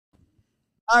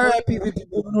All right, people,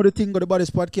 you know the thing about the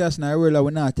baddest podcast now. I realize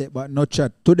we're not take, but no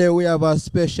chat. Today we have a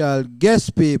special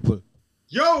guest, people.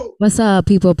 Yo! What's up,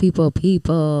 people?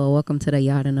 Welcome to the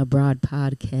Yard and Abroad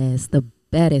podcast, the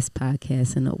baddest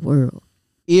podcast in the world.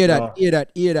 Hear that, hear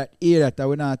that. I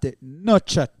will not take no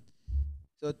chat.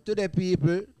 So today,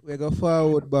 people, we go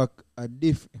forward back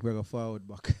we go forward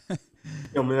back.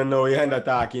 Yo, me don't know you end up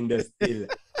talking this still.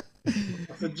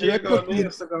 We're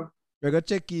gonna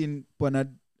check in upon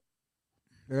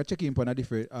a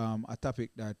different a topic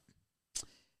that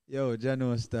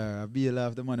Jano Star, be a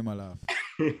laugh, the money my laugh.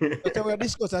 But we're gonna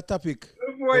discuss a topic.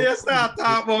 Before you start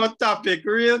talking about topic,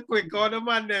 real quick, on the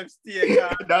man them stay.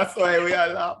 That's why we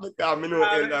are laughing, because I know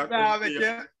Elder.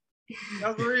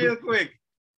 That's real quick.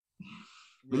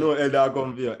 We know Elder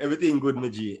come here. Everything good, my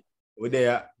G. We're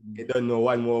there. You don't know,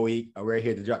 one more week, and we're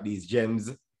here to drop these gems.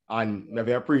 And I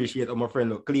appreciate my friend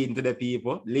look clean to the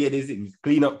people. Ladies,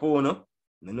 clean up phone. I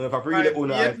don't know if I free the phone.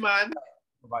 Yes, man.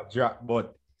 Drop,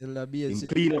 but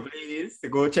clean up, ladies. To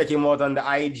go check him out on the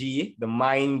IG, the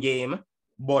Mind Game.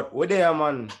 But we're there,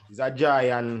 man. He's a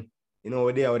joy, and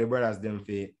we're there with the brothers them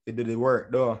to do the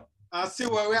work, though. I see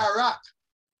where we are at.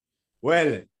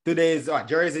 Well, today is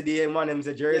Jersey Day, man. It's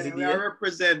a Jersey Day. We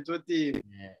represent what team?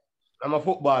 Yeah. I'm a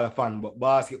football fan, but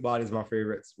basketball is my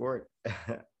favorite sport.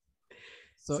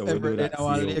 So every day I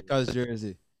want Lakers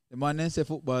jersey. The man didn't say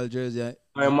football jersey.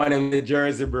 My man in the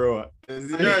jersey, bro.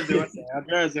 Jersey, what's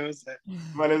that?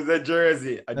 Man in the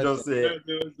jersey. I just say,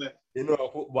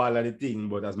 football are the thing,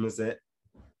 but as I say,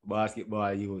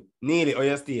 basketball, you need it or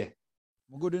you stay.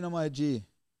 I'm good in my G.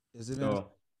 You see me?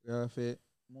 You have a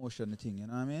motion thing, you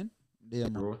know what I mean? There,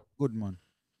 man. Bro. Good, man.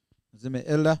 You see me,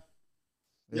 Elder?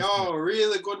 Yo,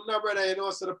 really good now, brother.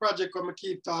 So the project I'm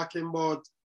keep talking about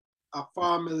a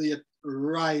family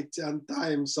right and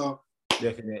time. So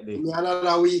definitely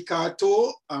another week or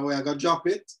two, and we're gonna drop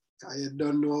it. I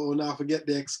don't know now forget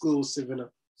the exclusive,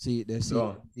 See it there, see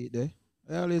it there.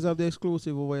 I always have the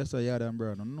exclusive over here, so Yard and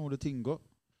Brown. I know the thing go.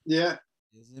 Yeah.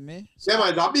 You see me? Yeah,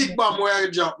 man, the big bomb where I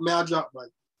drop, man.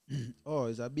 Oh,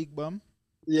 it's a big bomb?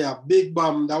 Yeah, big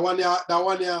bomb. That one you got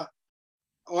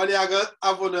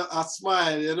having a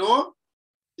smile,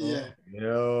 Yeah.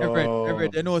 Yo.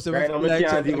 Everett, so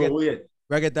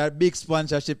we get that big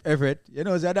sponsorship, Everett.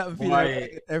 So that feel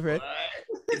like Everett.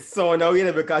 It's so now,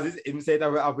 because it's him say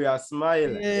that we are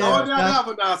smiling. Yeah, no, they're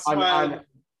having that smile.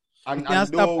 And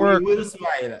though we will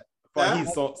smile for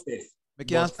his success. We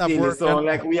can't stop working. So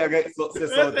like we are getting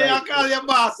success. I call your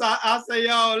boss. I say,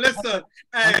 yo, listen,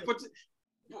 hey, put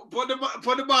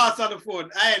the boss on the phone.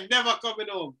 I ain't never coming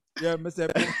home. Yeah, Mr.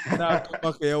 Now come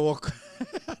back here, walk.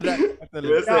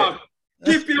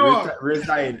 Keep your work.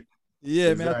 Resign.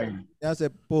 Yeah, man. I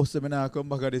said, post me now, come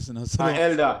back at this. And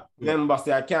Elder, remember,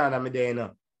 say I can't have me there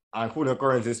now. And foreign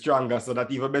currency is stronger, so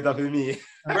that's even better for me.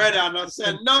 Brother, I'm not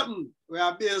saying nothing. We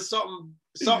are building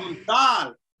something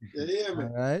tall. You hear me?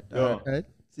 All right.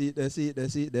 See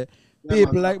it there.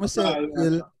 People like myself,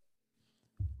 we're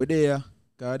there.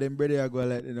 Because them brother go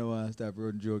like, want to stop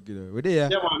run joke, We're there.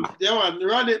 Yeah, man.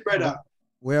 Run it, brother.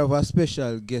 We have a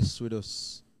special guest with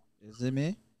us. You see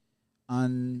me?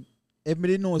 And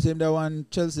everybody knows him, that one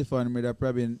Chelsea fan, that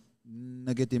probably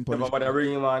not get him punished. Never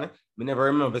ring him, man. We never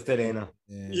remember saying that.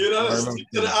 Yeah. You don't stick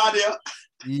to the audio.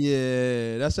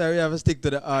 Yeah, that's why we have to stick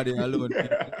to the audio alone.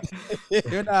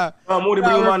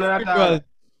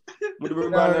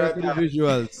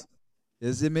 Visuals.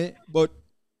 You see me? But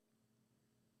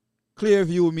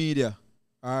Clearview Media.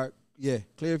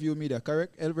 Clearview Media,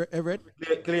 correct, Everett?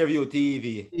 Clearview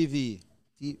TV. TV.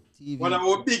 One of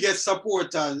our biggest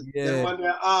supporters. Yeah. The one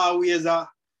that always shout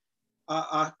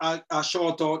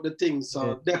out the things.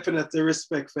 So definitely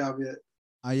respect for you.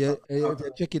 And if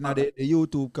you're checking out the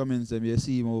YouTube comments, you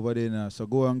see him over there now. So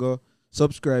go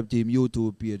subscribe to him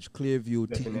YouTube page, Clearview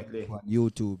TV on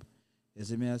YouTube. You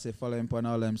see me? I say follow him on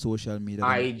all them social media.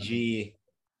 IG.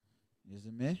 You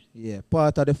see me? Yeah,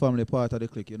 part of the family, part of the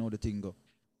clique. You know the thing go.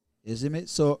 You see me?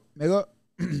 So I go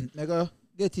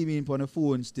get him in on the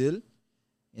phone still.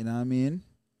 You know what I mean?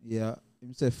 Yeah.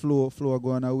 Him say Flo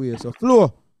going away. So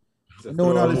Flo.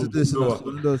 No one listen to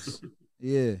this.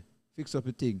 Yeah. Fix up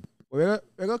the thing. We're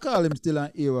going to call him still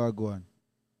and hear what going.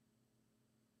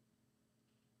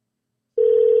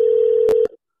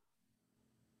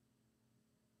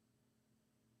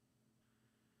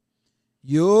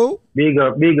 Yo. Big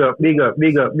up.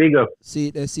 See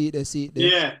it there.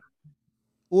 Yeah.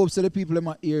 Hope so the people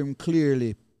might hear him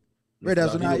clearly.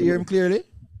 Brothers, not hear him clearly?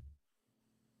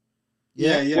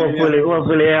 Yeah. Hopefully,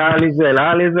 all is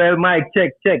well. Mic,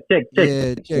 check. Yeah,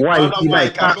 check. Why is he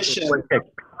mic? Talk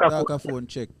phone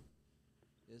check.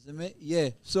 You see Yeah.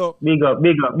 So Big up.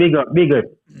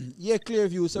 yeah,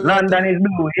 Clearview. So London is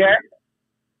blue, yeah?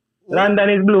 What? London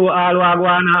is blue, all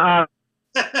wagwana.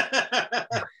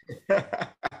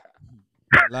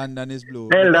 London is blue.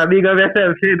 Elder, big up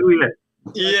yourself, say do it.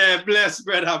 Yeah, bless,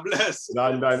 brother, bless.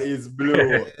 London is blue.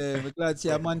 Yeah, I'm glad to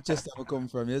see Manchester I come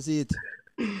from. You see it?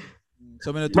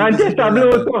 So many Manchester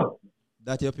blue too.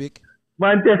 That your pick?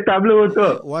 Manchester blue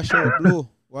too. Wash out blue.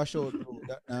 Wash out blue.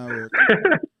 That now work.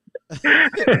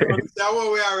 That's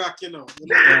what we are rocking now.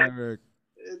 That work.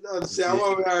 Don't say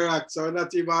what we are rocking, so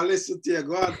not even listen to you.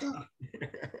 Go on.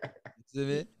 See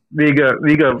me? Big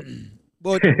up.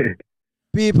 But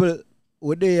people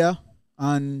were there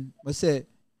and I say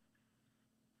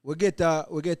we get a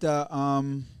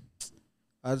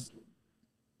as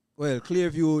well,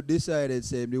 Clearview decided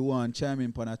say they want to chime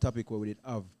in on a topic where we did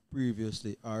have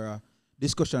previously or a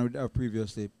discussion we did have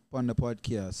previously on the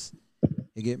podcast.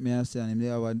 You get me understand him? They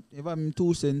have if I'm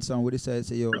 2 cents and we decide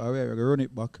say yo, all right, we're gonna run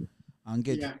it back and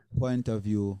get point of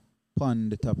view on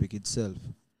the topic itself.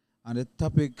 And the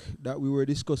topic that we were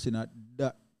discussing at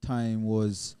that time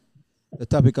was the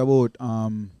topic about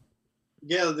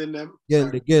Gelding them.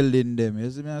 Gelding them. You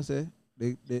see me I say?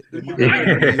 The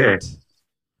man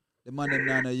the man them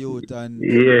down the youth and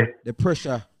the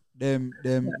pressure them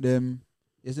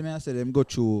you see me I say them go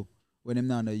through when them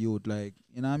down the youth, like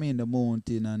you know what I mean, the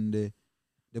mountain and the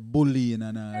bullying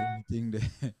and everything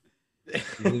there.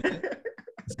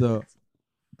 So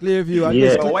Clearview, I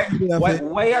guess.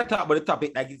 Why you talk about the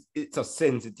topic like it's so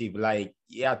sensitive? Like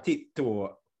tip to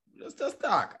just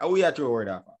talk. Are we at your word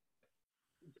up?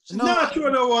 No, not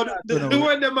true. No one. The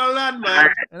one them a land, man.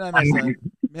 I understand.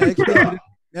 May I explain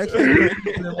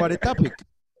what the topic?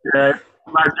 Yeah,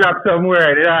 I drop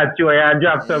somewhere. I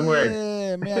drop somewhere.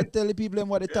 Yeah, may I tell the people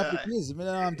what the topic is? Me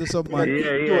I'm to some man.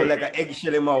 Yeah. Like an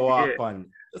eggshell in my walk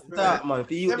on. Start, man.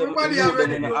 For you, everybody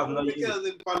already know what the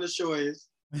Gelding on the show is.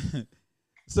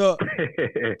 So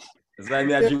it's like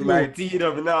me I drink my tea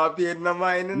up now, paying no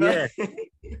mind, you know. Yeah.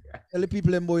 Tell the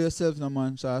people about yourself now,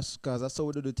 man. So cause that's how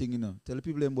we do the thing, you know. Tell the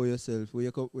people about yourself, where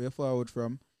you forward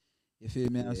from. You feel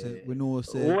me? I say we know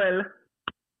say well,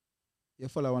 you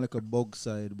follow on like a bug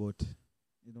side, but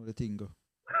you know the thing go.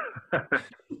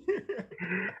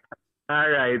 all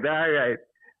right.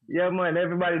 Yeah, man,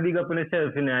 everybody dig up on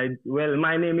yourself, you know. Well,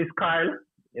 my name is Carl.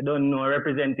 You don't know,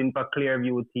 representing for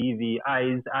Clearview TV,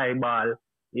 Eyes, Eyeball.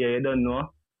 Yeah, you don't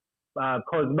know.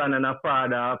 Husband and a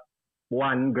father of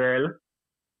one girl.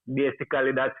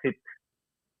 Basically, that's it.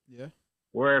 Yeah.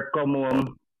 Work, come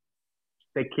home,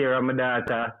 take care of my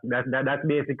daughter. That's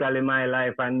basically my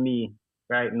life and me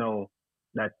right now.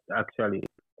 That's actually,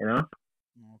 you know.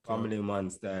 Okay. Family man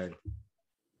style.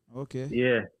 Okay.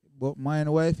 Yeah. But my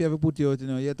wife, you ever put you out, you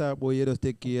know, you talk about you just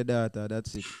take care of your daughter.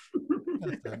 That's it.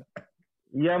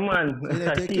 Yeah, man.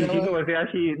 So she knows that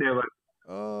she there, man.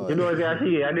 Oh, you know that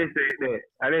she, I didn't say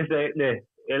it there.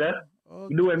 You know?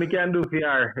 Okay. Do what we can do for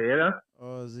her, you know?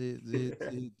 Oh, zit.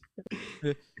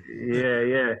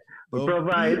 Yeah. We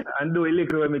provide and do a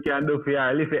little what we can do for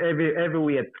her. Lift every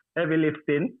weight, every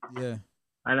lifting. Yeah.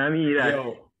 And I mean that.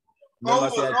 Yo, never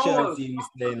say a chance he was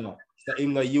playing now. So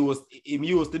him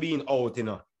used to being out, you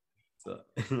know. So.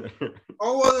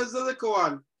 How old is the little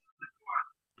one?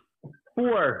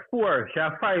 4. She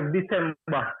have 5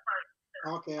 December.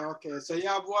 Okay. So you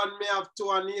have 1, me have 2,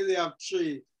 and Neely have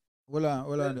 3. Hold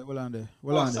on there.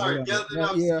 Sorry, Gelding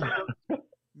have 0.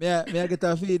 May I get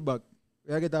a feedback?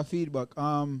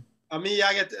 I mean,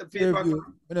 I get a feedback.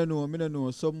 I don't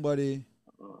know. Somebody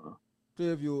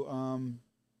Clearview,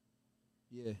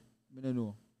 yeah, I don't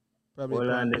know.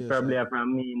 Probably probably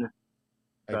from me.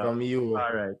 From you.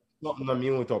 All right. Nothing on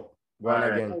mute up. Go on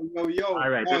again. Yo. All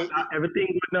right. Everything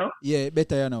good now? Yeah,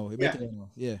 better now.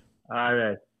 Yeah. All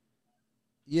right.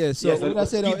 Yeah, so what I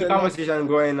said, keep the conversation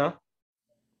going now.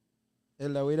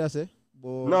 Ella, what I say?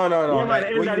 No. Yeah, man,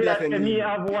 Ella, me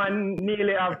have 1,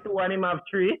 Nearly have 2, and him have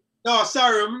 3. No,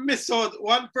 sorry, miss out.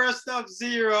 One person have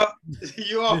 0.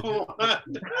 You have 1.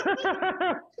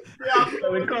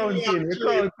 We're counting.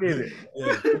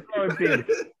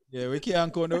 Yeah, we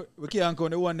can't count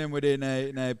the one them with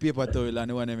a paper towel and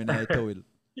the one them in a towel.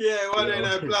 Yeah, one in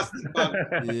a plastic bag.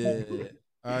 Yeah.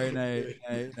 Or in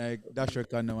a dash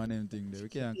can the one them thing there. We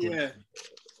can't count.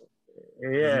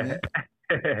 Yeah.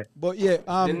 But yeah,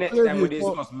 the next time we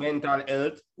discuss mental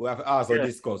health, we have also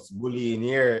discuss bullying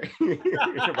here.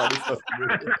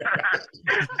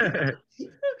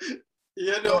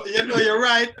 You know, you're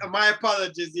right. My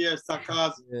apologies here,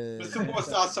 because we're supposed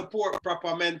to support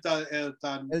proper mental health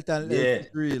and is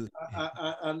real.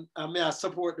 And may I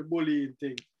support the bullying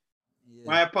thing. Yeah.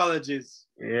 My apologies.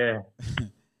 Yeah.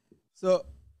 So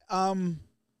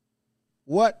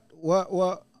what,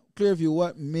 Clearview,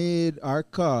 what made our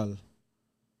call?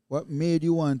 What made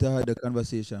you want to have the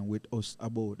conversation with us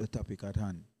about the topic at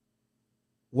hand?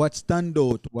 What stand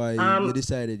out why you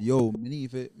decided, yo, me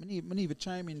need to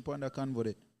chime in on the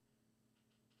convo?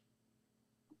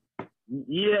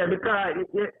 Yeah, because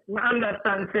I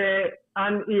understand say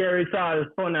and here it's all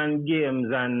fun and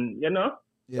games and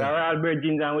we're all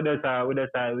virgins and we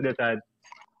just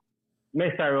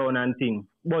mess around and things.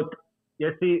 But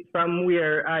you see, from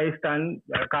where I stand,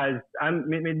 because I'm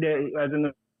there, as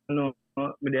you know,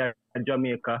 me there in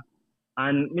Jamaica,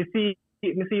 and me see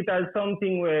it as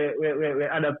something where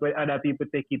other people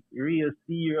take it real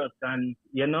serious, and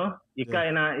it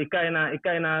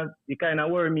kinda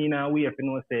worry me in a way if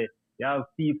say you have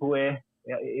people where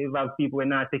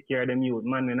not take care of them youth,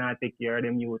 man we not take care of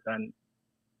them youth, and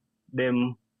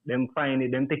them find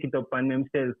it, them take it up on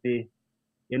themselves.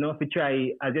 If we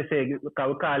try, as you say, we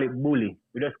call it bully.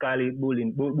 We just call it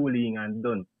bullying and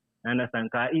done. You understand?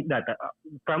 Cause that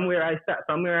from where I start,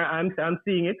 from where I'm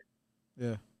seeing it.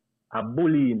 Yeah. I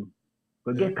bully him.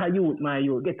 So get a youth, my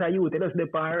youth. Get a youth. It just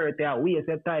depend on earth. They waste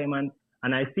of time and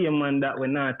I see a man that will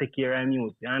not take care of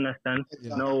youth. You understand?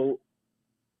 Yeah. Now,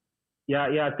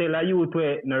 tell a youth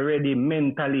where not ready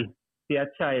mentally. See a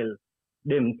child,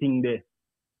 them thing there.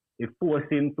 You force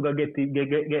him to go get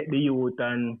the youth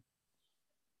and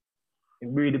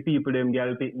breed the people them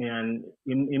girl pick me and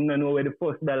him not know where the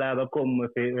first dollar will come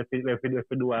if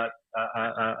do a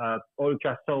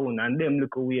ultrasound and them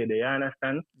look away there, you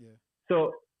understand? Yeah.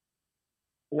 So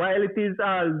while it is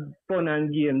all fun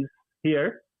and games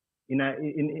here, in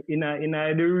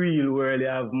the real world you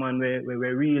have man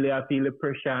where really I feel the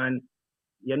pressure and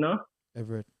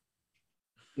Everett.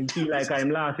 Him feel like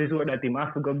I'm last resort that him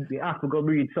have to go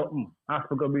breed something.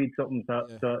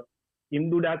 So him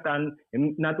do that and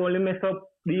him not only mess up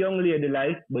the young lady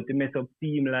life, but he mess up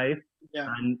team life.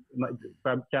 Yeah. And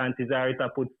chances are it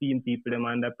put team people them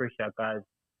under pressure because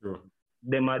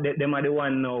them are the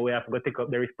one now we have to take up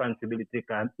the responsibility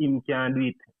because him can't do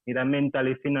it either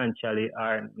mentally, financially,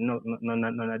 or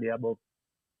none of the above.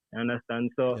 You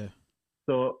understand? So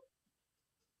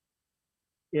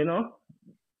this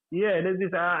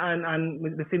is and we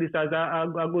see this as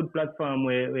a good platform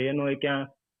where you can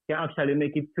actually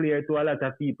make it clear to a lot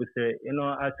of people say,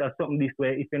 as something this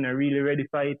way, if you're not really ready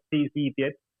for it, see it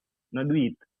yet, not do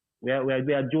it. We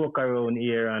are joke around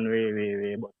here and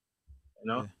way, but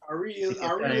a real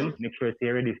make sure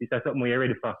you're ready. It's something you're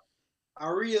ready for.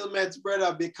 A real Mets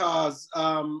brother, because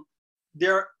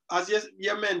there, as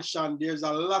you mentioned, there's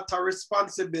a lot of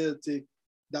responsibility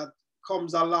that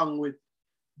comes along with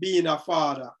being a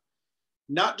father.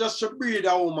 Not just to breed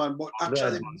a woman, but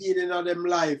actually being in them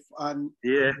life and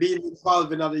being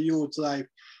involved in the youth life.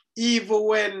 Even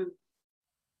when,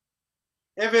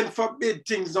 heaven forbid,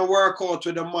 things don't work out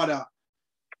with the mother,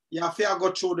 you have to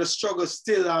go through the struggle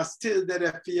still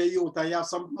there for your youth. And you have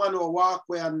some man who walk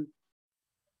away and,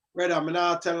 brother, I'm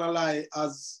not telling a lie,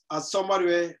 as somebody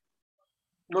where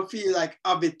I feel like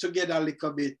have it together a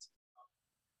little bit.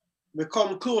 We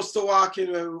come close to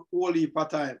walking a whole heap of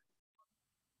time.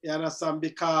 You understand?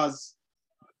 Because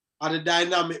of the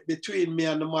dynamic between me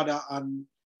and the mother. And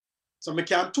so I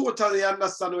can totally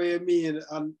understand what you mean.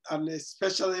 And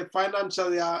especially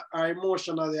financially or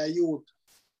emotionally, a youth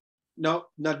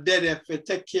not dead if you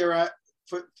take care of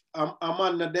a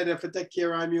man not dead if you take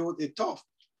care of him youth. It's tough.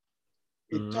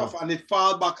 It's tough and it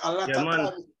fall back a lot of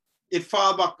times. It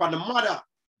fall back on the mother.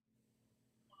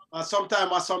 And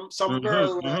sometimes some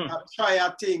girl try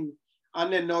a thing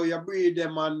and then now you breed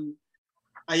them and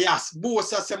I ask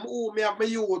both of them, me have my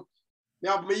youth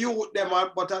them,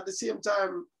 but at the same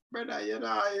time, brother, you're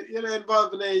not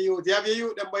involved in the youth. You have your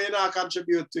youth them, but you not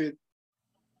contribute to it.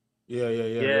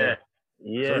 Yeah.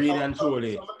 So really and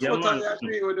truly. I totally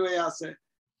agree with what you say.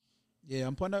 Yeah,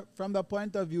 and from the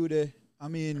point of view there, I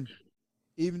mean,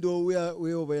 even though we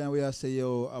over here and we are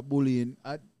saying a bullying,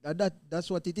 that's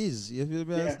what it is. You feel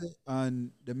me? Yeah.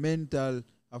 And the mental,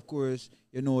 of course,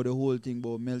 the whole thing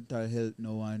about mental health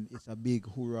now, and it's a big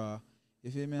hoorah.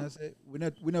 You feel me? I say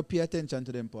we not pay attention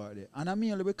to them part there. And I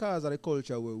mean because of the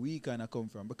culture where we kind of come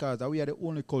from, because we are the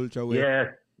only culture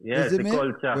where yes, the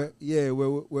culture.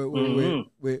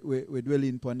 We're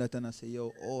dwelling upon that and I say,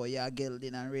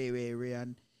 Gelding and Ray,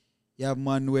 and you have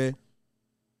man where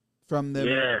from them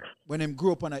when them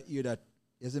grow up and I hear that,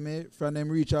 you see me, from them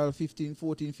reach all 15,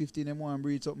 them want to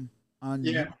breed something. And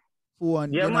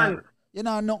man. You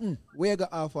know nothing. We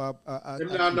got half them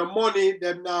not have no money,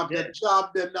 them not have the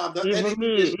job, them not have the even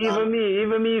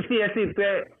me face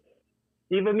it.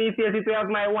 Even me face it to have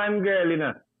my one girl,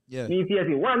 Yeah. Me face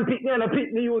it. One pick me and a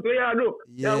pick me youth. What you do?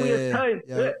 Yeah. Waste time.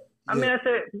 I mean, I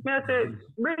say,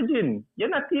 Virgin, you're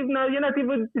not even,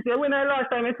 when I last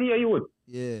time I see you.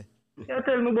 Yeah. You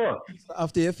tell me, boy. So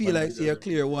after you feel like you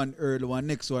clear one early, one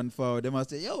next one forward, they must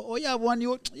say, yo, oh, you have one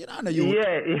youth. You don't know youth.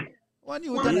 Yeah. One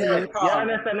youth and a youth. You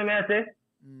understand what I say?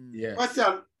 Yeah.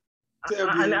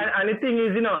 And the thing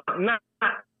is,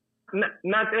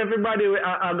 not everybody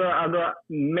are go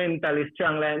mentally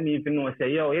strong like me if you know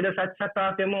say, yo, you just shut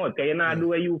off your mouth, because you not do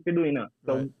what you for doing.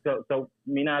 So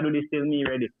me not do this till me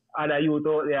ready. Other youth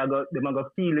out there, they go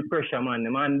feel the pressure, man.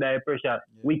 The man die pressure,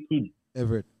 wicked.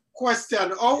 Everett.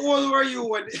 Question, how old were you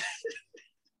when...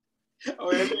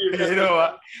 You know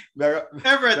what?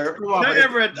 Everett,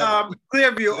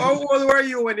 Clearview, how old were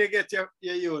you when you get your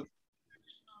youth?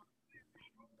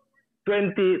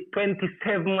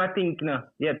 27, I think now.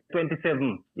 Yeah,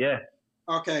 27. Yeah.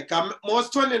 Okay, I was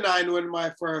 29 when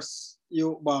my first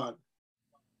youth born.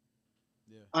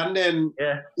 Yeah. And then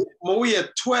I wait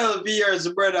 12 years,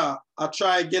 brother. I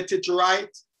try to get it right.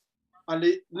 And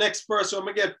the next person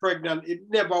when I get pregnant, it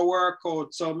never work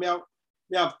out. So me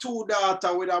have two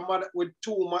daughters with a mother, with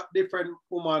two different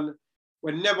women.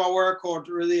 We never work out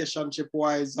relationship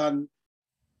wise, and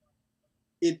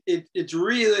it's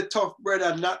really tough,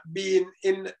 brother, not being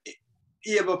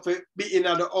able to be in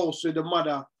the house with the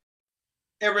mother.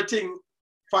 Everything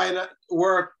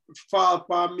work fall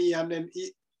for me, and then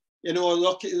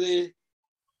luckily,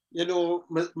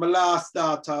 my last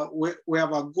daughter, we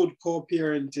have a good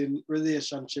co-parenting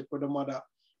relationship with the mother.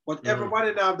 But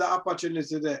everybody now have the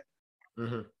opportunity there.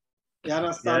 You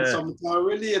understand? Yeah. So I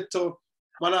relate to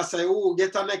when I say, oh,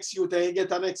 get a next youth, and you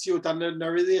get a next youth, and then the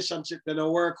relationship then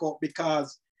work out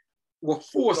because we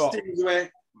force things where.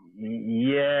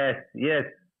 Yes.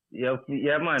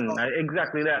 Yeah, man.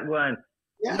 Exactly that one.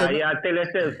 Yeah. You tell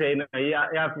yourself, say, you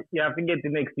have to get the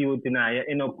next youth, you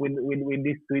end up with you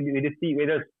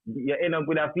end up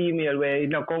with a female where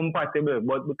it's not compatible,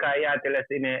 but because you tell us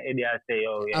in the say,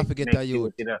 oh, I forget that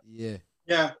youth.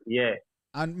 Yeah.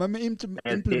 And let me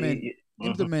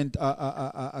implement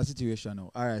a situation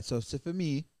now. All right, so for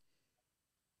me,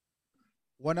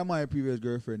 one of my previous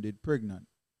girlfriend did pregnant.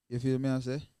 You feel me, I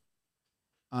say?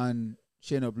 And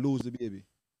she ended up lose the baby.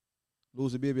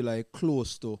 Lose the baby like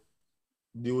close to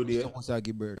due date. Once I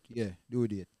give birth. Yeah, due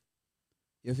date.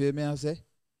 You feel me, I say?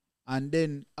 And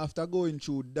then after going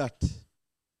through that,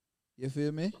 you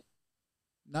feel me?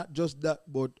 Not just that,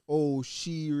 but how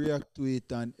she react to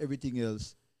it and everything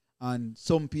else. And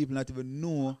some people not even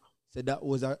know said that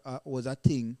was a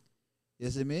thing. You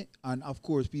see me? And of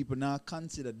course, people now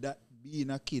consider that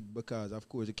being a kid because of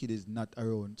course the kid is not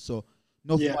around. So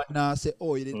nothing now say,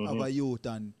 oh, you didn't have a youth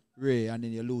and Ray, and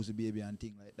then you lose the baby and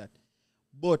thing like that.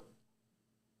 But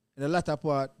in the latter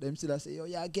part, them still say, oh,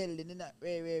 yeah, Gelding,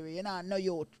 Ray, you know, no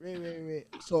youth, Ray.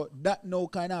 So that now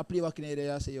kind of play back in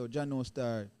there. I say, yo, John no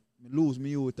star, me lose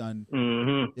me youth and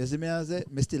you see me, I say,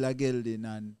 me still a Gelding,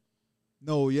 and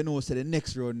no, say the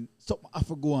next run, something have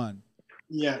to go on.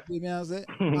 Yeah. You see me, I say?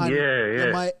 And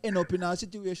you might end up in a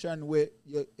situation where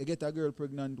you get a girl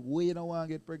pregnant, where you don't want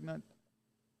to get pregnant.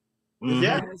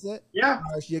 Yeah.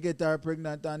 Or you get her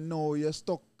pregnant and no, you're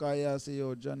stuck because you say,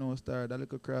 yo, John no star, that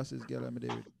little cross is girl I'm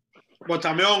there. But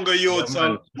I'm a younger youth,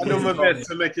 so I do my best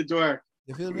to make it work.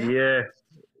 You feel me?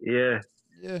 Yeah,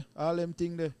 all them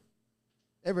things there.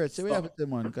 Everett, say we have it,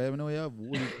 man, because I know you have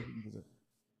one.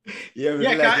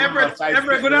 Because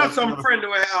Everett would have some friend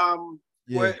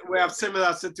where we have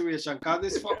similar situation. Because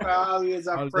this fucker always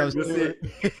have friends.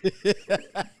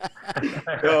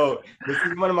 Yo, this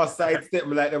is one of my side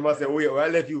statements. Like they must say, wait, I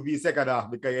let you be second half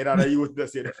because you're not a youth.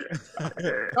 That's it.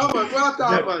 Come on,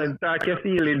 what man? Talk your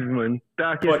feelings, man.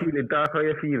 Talk how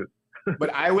you feel.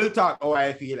 But I will talk how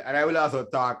I feel, and I will also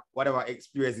talk whatever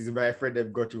experiences my friend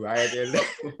have got through.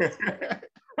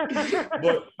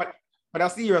 But a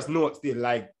serious note still,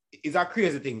 like, it's a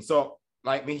crazy thing. So,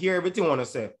 like, me hear everything I want to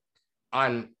say,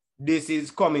 and this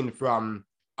is coming from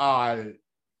all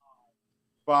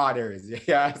fathers,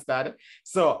 you understand?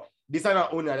 So, this is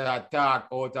not only that I talk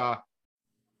out of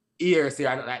ears here,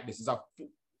 and like this is a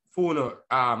full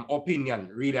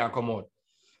opinion, really, and come out.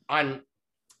 And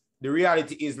the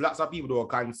reality is, lots of people don't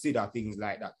consider things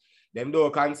like that. Them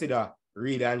don't consider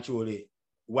really and truly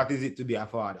what is it to be a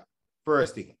father.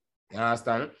 First thing, you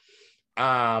understand?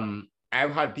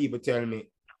 I've had people tell me,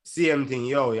 same thing,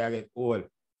 yo, you get old.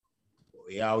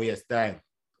 You waste time.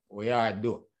 What you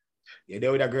do? You're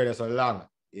there with a girl so long.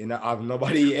 You don't have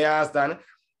nobody, you understand?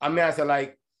 I mean, I say,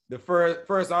 like, the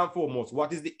first and foremost,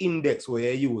 what is the index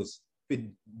where you use to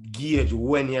gauge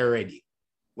when you're ready?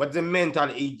 What's the mental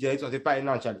index? What's the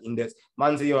financial index?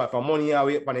 Man say, yo, if a money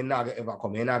away, but you're not going to ever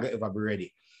come, you're not going to ever be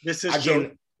ready. This is again,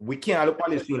 true. We can't look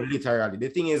on this thing literally. The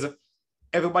thing is,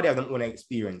 everybody has their own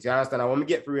experience. You understand? And what we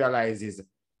get to realize is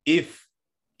if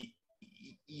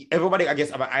everybody, I guess,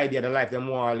 have an idea of the life they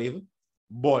want to live,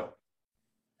 but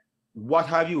what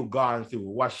have you gone through?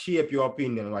 What shape your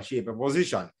opinion? What shape your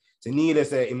position? So needless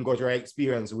to say, him got your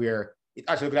experience where it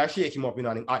actually could have shake him up,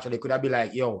 and actually could have be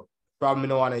like, yo, probably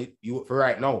don't want to you for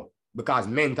right now because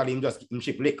mentally him just him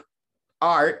ship lick.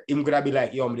 Or him could have be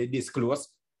like, yo, I'm this close,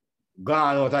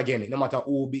 gone out again, no matter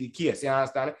who be the case, you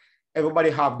understand? Everybody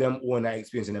have them own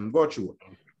experience and them go through.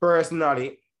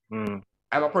 Personally, I'm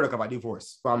a product of a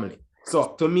divorce family.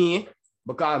 So to me,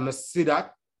 because I see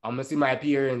that, I see my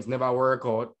parents never work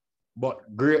out,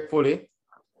 but gratefully,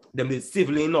 them did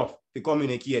civilly enough to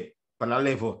communicate on a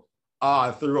level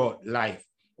all throughout life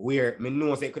where me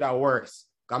know say it could have worse.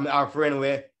 Because I have a friend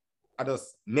where I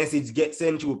just message get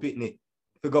sent to picnic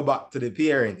to go back to the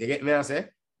parents. You get me? I say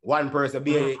one person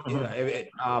be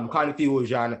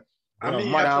confusion. I mean,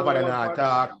 mother and father not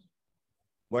talk.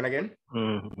 One again?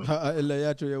 Ella,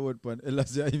 you throw your word pan. Ella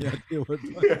say you throw your word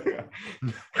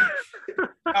pan.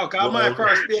 Oh, come my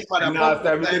first day for the last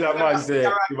time the man say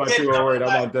if I throw a word,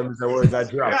 I'm going to say words that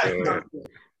drop.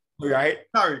 Right?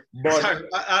 Sorry. But Sorry.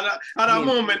 At a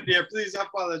moment there, please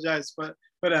apologize for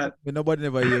that. But nobody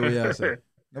never hear what you say.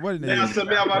 Nobody never Yeah, hear. so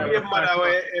me have a baby mother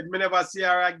where if me never see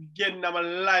her again in my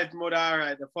life, mother, all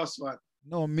right, the first one.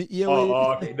 No, me hear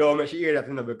okay. Don't make she hear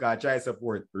that, because child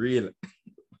support, real.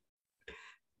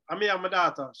 I mean, I'm a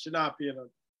daughter. She not paying them.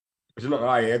 She's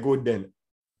not, yeah, good then.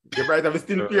 You might have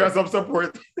still pay some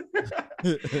support.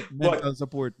 Mental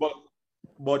support.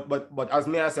 But as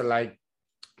me I said, like,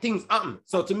 things happen.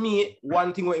 So to me,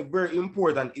 one thing is very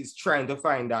important is trying to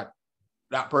find that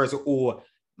person who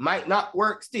might not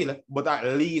work still, but at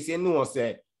least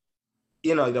say,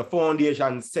 the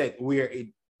foundation set where it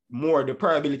more the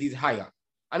probability is higher.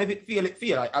 And if it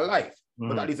feel like a life,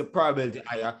 but at least the probability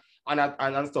higher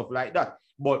and stuff like that.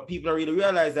 But people don't really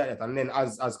realize that. And then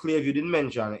as Clearview did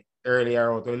mention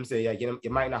earlier, when him say, you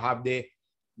might not have the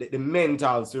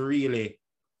mentals to really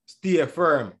stay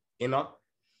firm,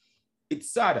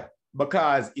 It's sad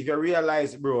because if you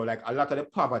realize, bro, like a lot of the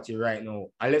poverty right now,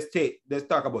 and let's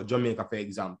talk about Jamaica, for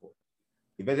example.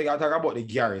 If you talk about the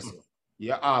garrison,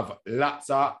 you have lots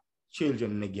of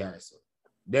children in the garrison.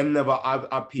 Them never have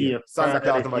appeared. Santa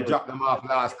Claus never dropped them off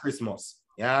last Christmas.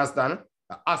 You understand?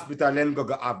 The hospital then go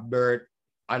have birth,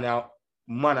 and a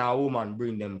man or woman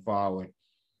bring them forward.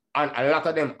 And a lot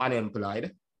of them unemployed.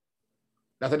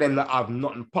 A lot of them not have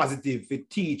nothing positive to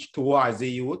teach towards the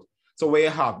youth. So we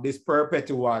have this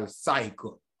perpetual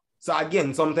cycle. So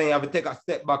again, sometimes you have to take a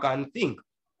step back and think,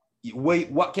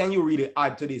 wait, what can you really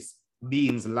add to this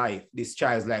being's life, this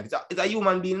child's life? It's a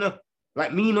human being.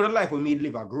 Like me know the life when me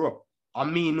live, I grew up.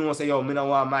 And me know say, yo, me don't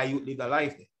want my youth live the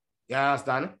life there. You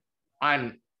understand?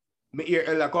 And me hear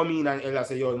Ella come in and Ella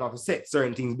say, yo, you have to set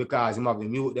certain things because you have to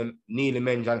mute them, nearly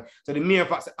mention. So the mere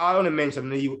fact, I only mention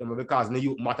the youth them because the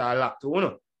youth matter a lot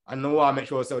to And no one make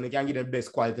sure so they can get the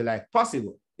best quality life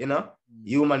possible.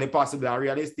 Humanly possible and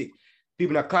realistic.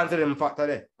 People are consider them factor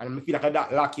there. And I feel like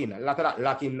that lacking, a lot of that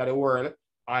lacking in the world.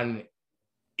 And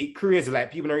it creates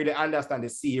like people don't really understand the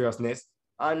seriousness.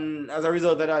 And as a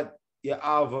result of that, you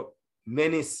have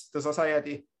menace to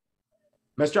society.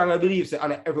 I strongly believe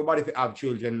that everybody should have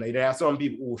children. Like, there are some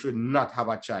people who should not have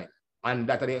a child. And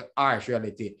that's the harsh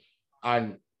reality.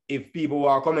 And if people who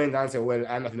are coming and say, well,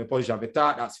 I'm not in a position to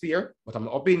talk, that's fair, but I'm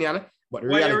an opinion. But the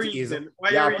reality is, you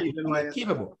have people who are not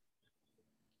capable.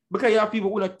 Because you have people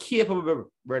who are not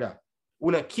capable, brother. Who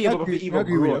are not capable of even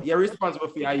grow. You're responsible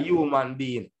for a human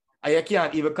being. And you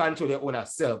can't even control your own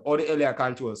self, or the earlier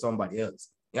control somebody else.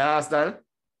 You understand?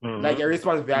 Like you're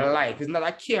responsible for your life. It's not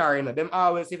a care, Them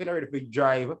always, if you're not ready to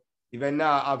drive, if you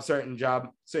not have certain job,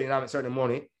 so you have certain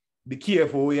money, be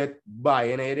careful what you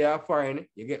buy. They are foreign,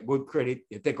 you get good credit,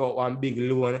 you take out one big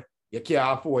loan, you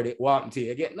can't afford it,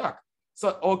 you get knocked.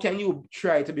 So how can you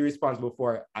try to be responsible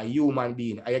for a human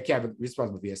being and you can't be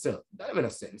responsible for yourself? That doesn't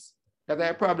make sense. That's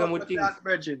a problem with things. That,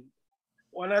 Virgin,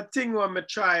 one of the things when I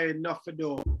try not to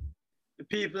do, the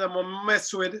people that I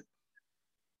mess with,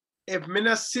 if I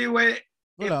not see where.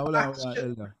 Hold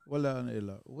on,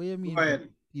 Ella. What do you mean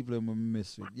people that I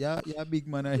mess with? Yeah, big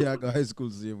man and you go high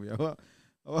school same way. What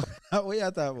you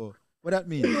talking about? What that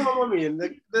mean? You know what I mean?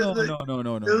 No.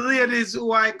 The ladies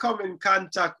who I come in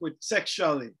contact with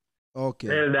sexually. Okay.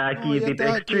 Well, that keep it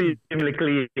extremely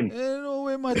clean. No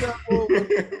way, my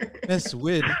mess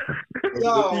with.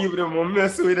 The people that I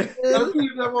mess with. The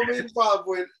people that I'm involved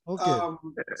with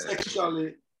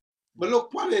sexually. But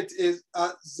look, what it is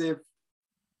as if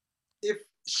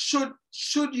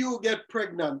should you get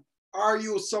pregnant, are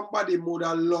you somebody would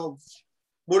love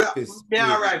But me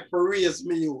alright for raise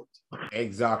me youth.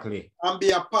 Exactly. And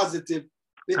be a positive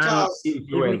because if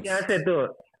can say too.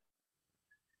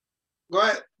 Go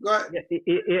ahead.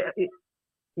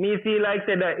 Me feel like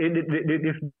say that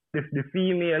the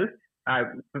female,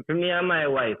 for me and my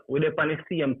wife, we're on the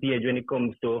same page when it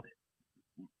comes to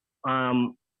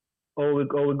how we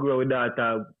grow with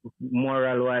that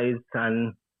moral wise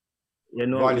and you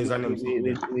know values and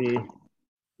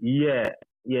yeah,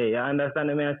 you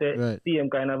understand me? I say right. same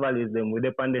kind of values them,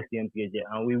 we're on the same page, yeah,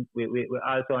 and we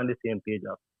also on the same page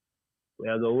of we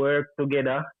have to work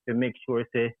together to make sure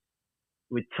say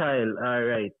with child, all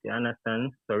right, you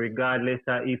understand? So regardless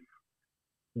of if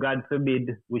God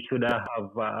forbid we should have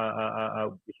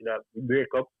break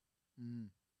up.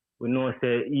 We know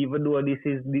say even though this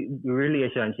is the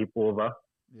relationship over,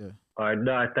 our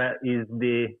daughter is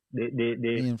the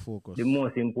main focus, the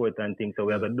most important thing. So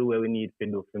we have to do what we need to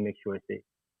do to make sure say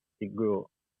it grow.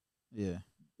 Yeah.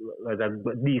 As a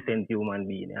decent human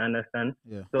being, you understand?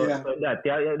 Yeah. So that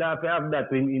you have to have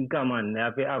that in common. You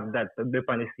have to have that to be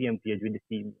on the same page with the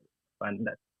team and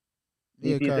that.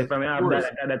 Yeah,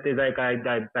 that is like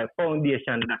a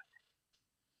foundation.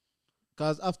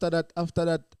 Because after that,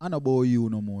 I not about you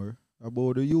no more.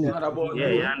 About the youth. You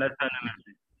understand?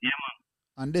 Yeah, man.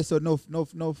 And there's enough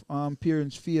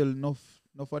parents feel enough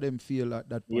of them feel at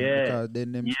that point because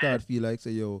then them start feel like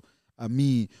say yo,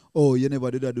 me, oh you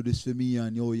never did do this for me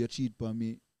and yo you cheat for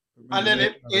me. And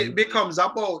then it becomes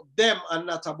about them and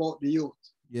not about the youth.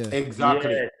 Yeah.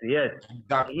 Exactly. Yes.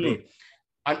 Exactly.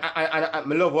 And I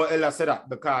love what Ella said that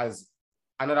because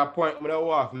another point I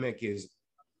want to make is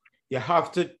you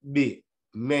have to be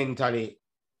mentally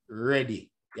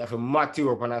ready. You have to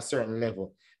mature up on a certain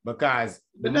level because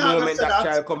the moment that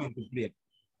child comes into play.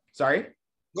 Sorry?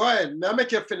 Go ahead. I'll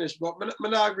make you finish, but I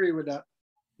not agree with that.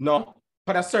 No,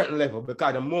 at a certain level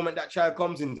because the moment that child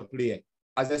comes into play,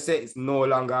 as I said, it's no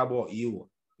longer about you.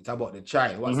 It's about the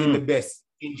child. What's in the best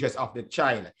interest of the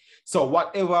child. So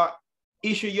whatever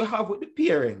issue you have with the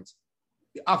parent,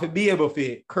 you have to be able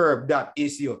to curb that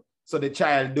issue so the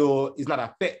child though is not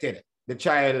affected. The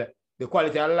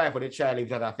quality of life of the child is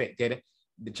not affected.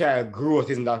 The child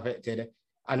growth isn't affected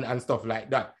and stuff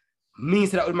like that. Me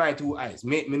say that with my two eyes.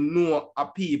 Make me know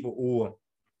of people who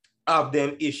have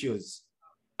them issues.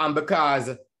 And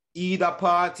because either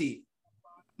party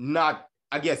not,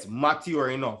 I guess, mature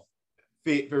enough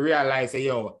to realize, say,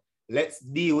 yo, let's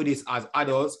deal with this as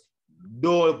adults.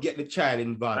 Don't get the child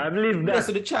involved. I believe that.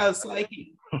 So the child's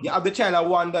psyche. You have the child, I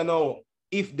wonder now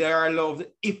if they are loved,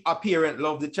 if a parent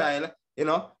loves the child, you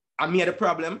know, and me the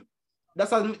problem.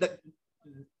 That's a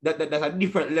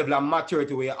different level of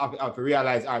maturity where you have to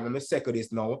realize, all right, let me second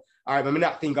this now. All right, let me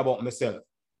not think about myself.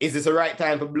 Is this the right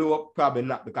time to blow up? Probably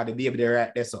not, because the baby they're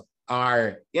right there. So,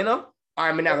 or you know,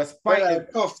 or me not spite it.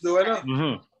 It's tough though, you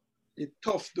know? It's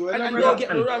tough though, you know? And don't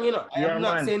get me wrong, you know. I am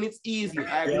not saying it's easy.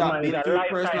 I have not been through it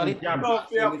personally.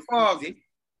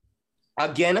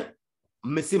 Again,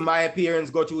 I see my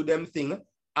parents go through them thing,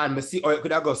 and I see, or it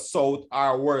could have go south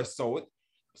or worse south.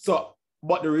 So,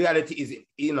 but the reality is,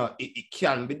 you know, it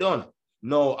can be done.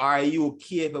 Now, are you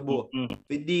capable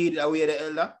to deal that way, the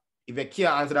elder? If you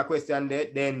can't answer that question there,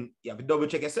 then you have to double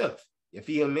check yourself. You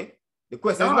feel me? The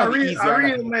question is not easy. I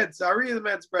read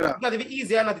meds, brother. It's not even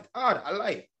easy or not hard, I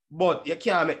like. But you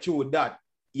can't make sure that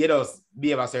you just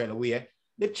behave a certain way.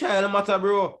 The child matter,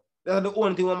 bro. That's the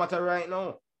only thing that matter right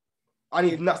now. And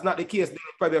if that's not the case, then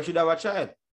you probably should have a child.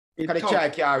 Because the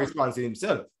child can't respond to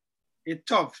himself. It's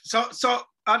tough. So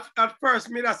at first,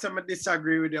 me that's I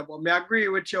disagree with you, but I agree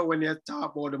with you when you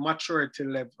talk about the maturity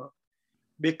level.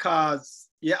 Because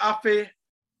you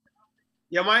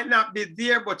might not be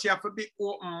there, but you have to be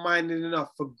open-minded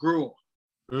enough to grow.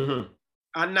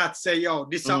 And not say, yo,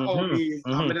 this is how me is.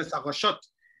 I'm just going to shut.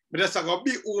 I'm just going to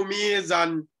be who me is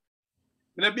and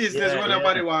in the business what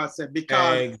nobody wants to say.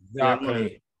 Because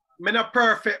exactly. I'm not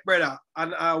perfect, brother.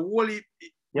 And I really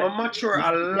mature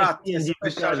a lot,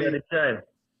 especially.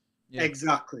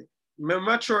 Exactly. I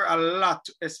mature a lot,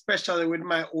 especially with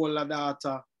my older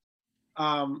daughter.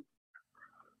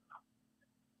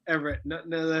 Everett,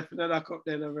 another cup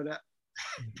then over that.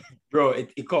 Bro,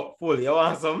 it cup full. You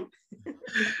want some?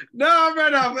 No,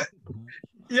 brother.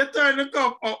 You turn the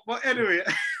cup up, but anyway.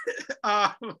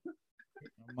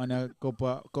 Man, a cup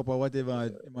of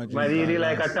whatever. But really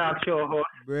like a talk show host.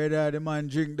 Brother, the man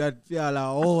drink that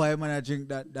fiala. Oh, I man drink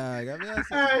that dog.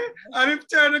 And if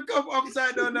turn the cup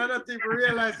upside down, I don't even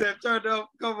realize they turn the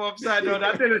cup upside down.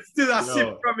 And then it's still a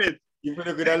sip from it. You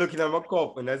feel good at looking at my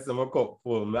cup and that's my cup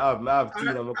full. I have tea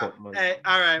in my cup, man. Hey,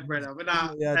 all right, brother. But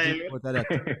now,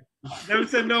 them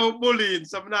say no bullying,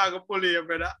 so I'm not going to bully you,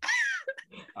 brother.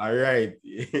 All right.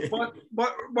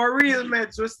 but real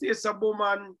meds, we stay some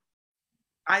woman.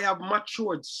 I have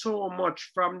matured so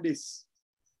much from this,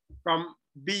 from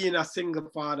being a single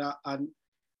father and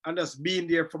just being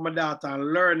there for my daughter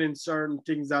and learning certain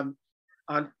things and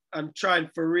trying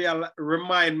to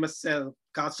remind myself.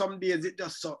 Because some days it's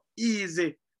just so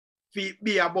easy to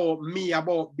be about me,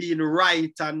 about being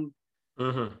right and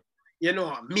you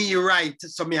know, me right.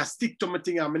 So me I stick to my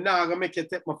thing and I'm not gonna make you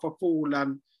take me for fool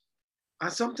and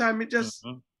sometimes it just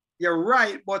you're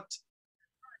right, but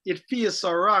it feels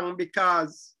so wrong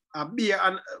because I be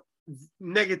a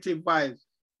negative vibes.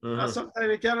 And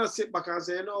sometimes you cannot sit back and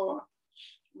say, you know,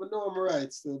 I know I'm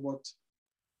right still, but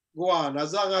go on.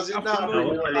 As long as it not bring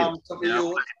to me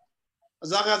youth,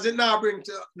 as long as it not bring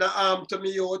to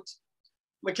me youth,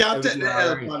 I can't take the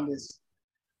L on this.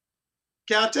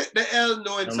 Can't take the L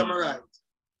knowing I'm right.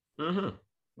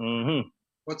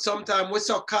 But sometimes we're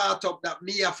so caught up that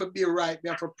me have to be right, me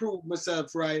have to prove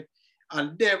myself right,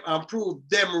 and prove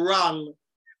them wrong.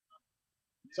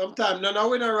 Sometimes no,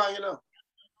 we're not wrong, you know.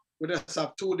 We just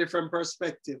have two different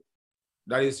perspectives.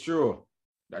 That is true.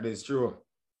 That is true.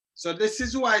 So this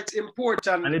is why it's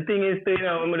important. And the thing is, you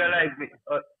know, I'm gonna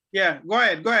like. Yeah, go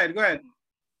ahead.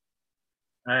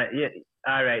 Yeah,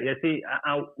 all right. You see,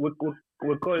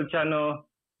 we culture now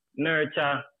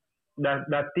nurture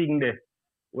that thing there.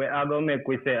 Where I go make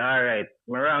we say, all right,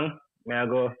 me wrong, me I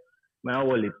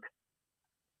hold it.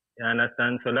 You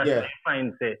understand? So that's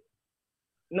fine. Say,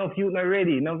 no, youth not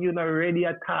ready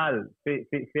at all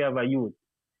to have a youth.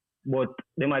 But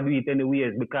they might do it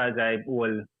anyways because I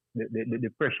hold the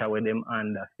pressure with them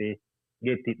under say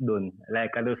get it done.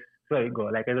 Like I just so it go.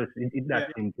 Like I just it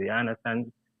that simple. You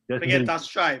understand? Just to get that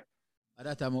stripe. At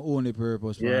that time, my only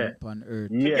purpose on earth.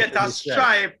 To get a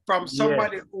stripe from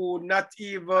somebody who not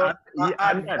even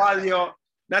add value,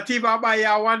 not even buy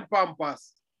you one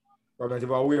pampas. Not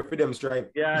even wait for them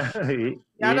stripe. Yeah. You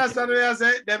understand what I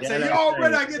say? Them say, yo,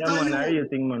 brother, get a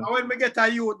youth. And when we get a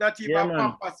youth, not even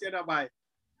pampas you not buy.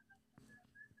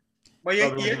 But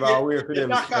you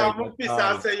knock off my fist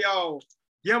and say, yo,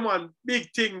 yeah man,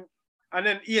 big thing. And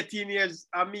then 18 years,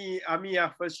 me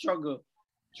have to struggle.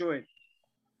 Show it.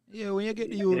 Yeah, when you get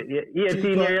the youth.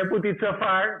 18 years, you put it so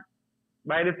far.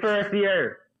 By the first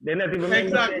year, they're not even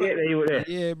exactly. Get the youth there.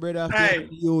 Yeah, brother, after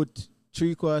the youth,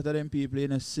 3/4 of them people, you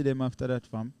know, see them after that,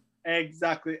 fam.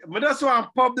 Exactly. But that's why I'm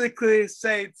publicly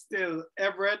saying still,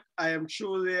 Everett, I am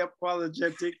truly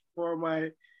apologetic for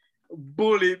my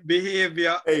bully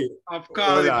behavior of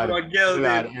calling for a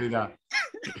Gelding.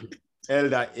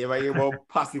 Elder, if I hear about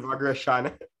passive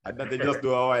aggression, I that they just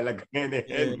do a while like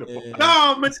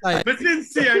No, but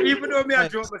sincere, even though me I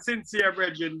joke, but sincere,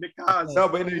 brethren, because no,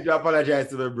 but you need to apologize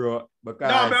to me, bro.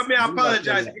 Because no, but me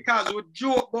apologize because we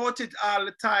joke about it all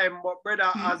the time, but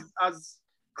brother, as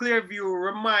Clearview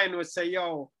remind we say,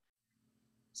 yo,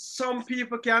 some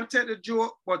people can take the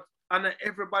joke, but not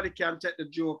everybody can take the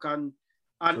joke, and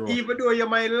even though you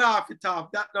might laugh it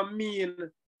off, that don't mean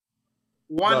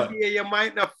one day you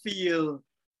might not feel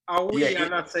a way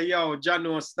and not say, yo,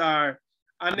 Jano star.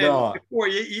 And then before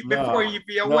you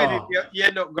be a wedding, you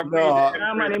end up going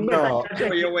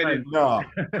before your wedding. No.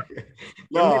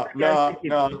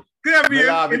 Clearview,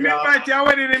 if you invite your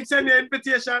wedding, him send you an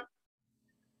invitation.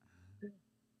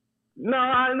 No,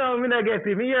 I not get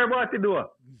it. Me hear about to do.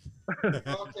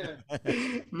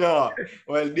 Okay. No.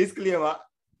 Well, disclaimer.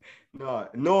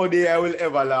 No day I will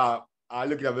ever laugh. I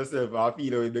look at myself, I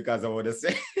feel it because I want to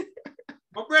say.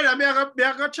 But brother, I'm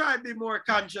going to try to be more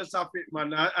conscious of it,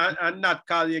 man, and not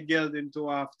call you Gelding too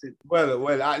often.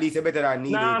 Well, at least you better than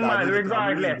need it. No, man,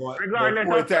 regardless.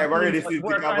 But time already since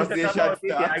the conversation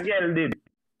started. Gelding.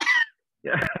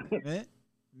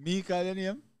 Me calling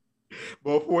him?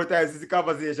 But 4 times since the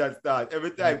conversation started.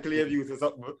 Every time Clearview says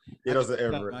something, you know, so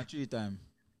every. 3 times.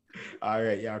 All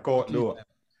right, yeah, count no.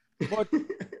 But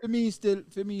for me still,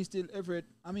 Everett,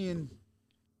 I mean,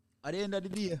 at the end of the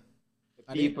day,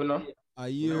 people know a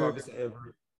year.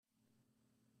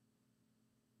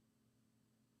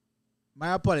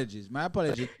 My apologies,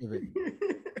 Everett.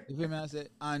 You feel me? I say,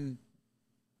 and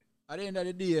at the end of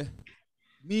the day,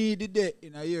 me did that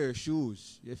in a year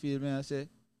shoes. You feel me? I say,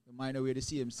 you might not wear the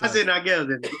same size. As in a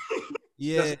Gelding.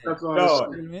 Yeah. That's what I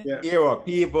was saying. Yeah,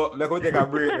 people, let's go take a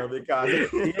break now because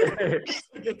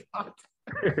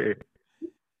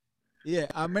yeah,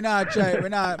 I'm not try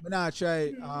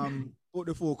put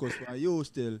the focus on you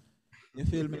still. You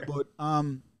feel me? But I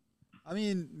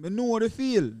mean, me know the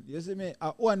feel. You see me?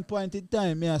 At one point in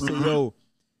time, me I say, yo,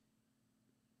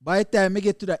 by the time I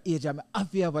get to that age, I'm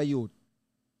happy of a youth.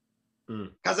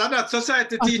 Because I'm not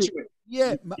society teach me.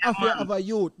 Yeah, me have to have a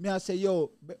youth. Me I say,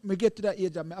 yo, me get to that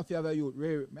age and me have to have a youth.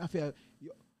 Me have to have,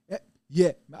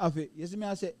 yeah, me have to. You see me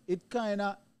I say, it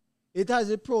has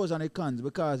the pros and the cons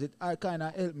because it kind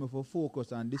of help me for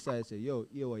focus and decide, say, yo,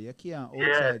 you can't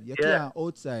outside. You can't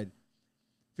outside.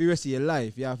 For the rest of your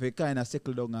life, you have to kind of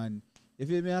settle down and, you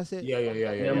feel me I say?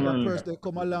 Yeah. When a person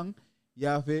come along, you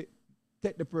have to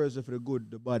take the person for the good,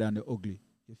 the bad and the ugly.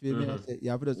 You feel me I say?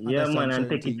 You have to just understand man, and certain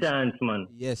take things. a chance, man.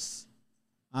 Yes.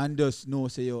 And just know,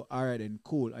 say, yo, all right, then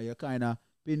cool. And you kind of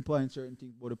pinpoint certain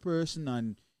things about the person.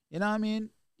 And, you know what I mean?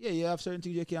 Yeah, you have certain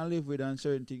things you can live with and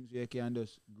certain things you can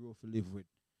just grow to live with.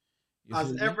 You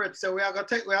As Everett said, we are going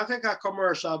to take a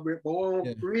commercial break. But when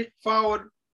we read forward,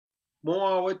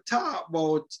 more we talk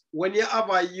about when you have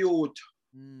a youth,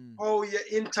 how you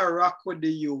interact with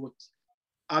the youth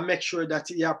and make sure that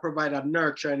you provide a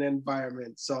nurturing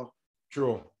environment. So,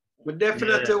 true. We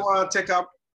definitely want to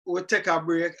take a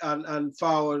break and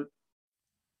forward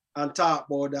and talk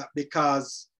about that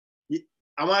because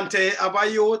I want to have a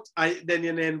youth, then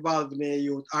you're involved in a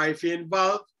youth. Or if you're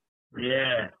involved, we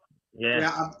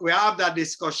have that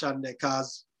discussion there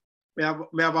because we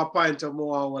have a point of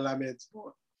more what I made.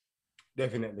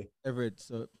 Definitely. Everett,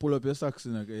 so pull up your socks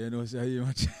in again, you know, see how you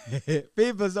much.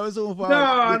 People, so far. No,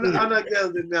 I'm not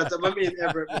Gelding that. I mean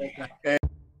Everett.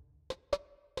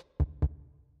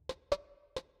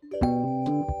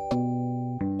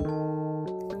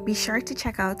 Be sure to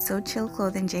check out So Chill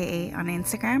Clothing JA on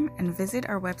Instagram and visit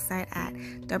our website at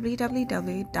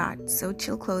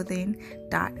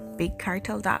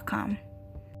www.sochillclothing.bigcartel.com.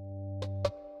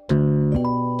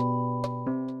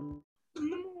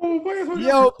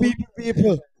 Yo,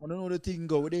 people. I don't know the thing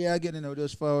go. They are getting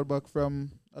just forward back from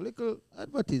a little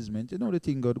advertisement. You know the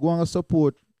thing go. Go and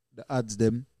support the ads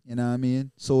them. You know what I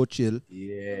mean? So chill.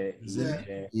 Yeah.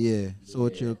 So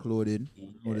chill clothing.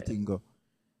 You know the thing go.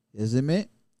 You see me?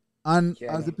 And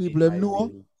as the people them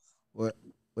know,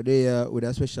 they with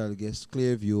a special guest,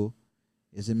 Clearview.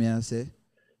 You see me I say?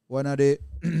 One of the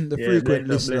frequent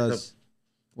listeners.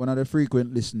 One of the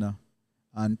frequent listener.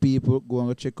 And people go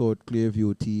and check out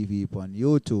Clearview TV on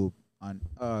YouTube and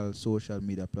all social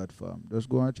media platforms. Just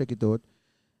go and check it out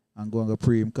and go and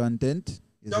premium content.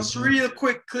 Just real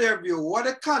quick, Clearview. What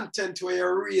the content where you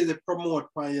really promote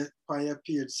on your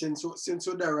page since you're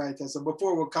the writer? So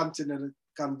before we continue the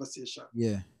conversation.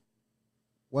 Yeah.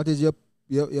 What is your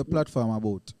platform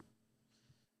about?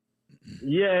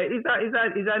 Yeah, it's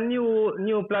a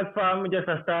new platform. We just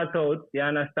a start out. You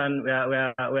understand? We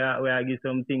are give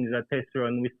some things a test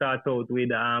run. We start out with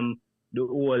the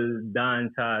whole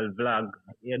dancehall vlog.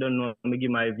 You don't know. Me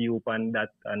give my view on that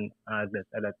and that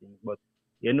other things. But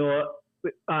you know,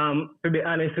 to be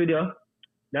honest with you,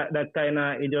 that kind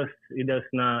of it does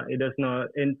not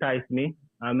entice me.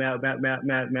 I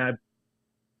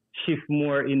shift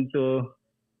more into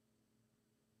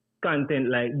content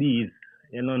like these.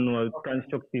 You don't know,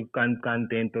 constructive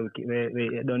content.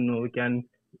 We don't know, we can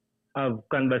have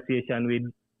conversation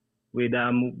with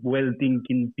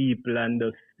well-thinking people and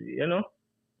just, you know.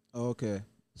 Okay.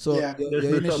 So yeah. Just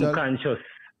do some conscious.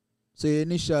 So your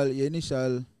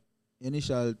initial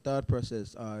thought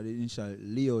process or the initial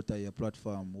layout of your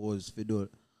platform was for the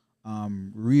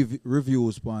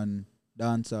reviews on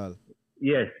dancehall.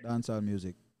 Yes. Dancehall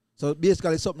music. So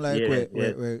basically something like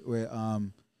where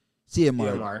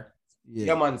CMR.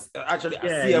 Yeah, man. Actually,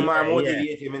 CMR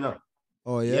motivate him, you know.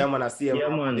 Oh yeah. Yeah, man.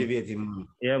 CMR motivate him.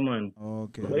 Yeah, man.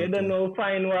 Okay. But you don't know.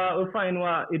 Find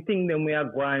what you think them we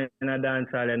are going in a dance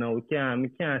hall. You know, we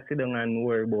can't sit down and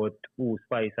worry about who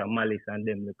Spice and Malice and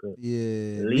them because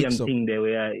Liam thing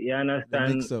there. You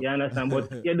understand? You understand?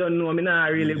 But you don't know. I mean, I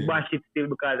really bash it still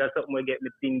because that's something we get me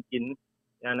thinking.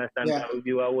 You understand? Yeah. I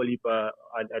view a whole heap of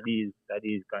these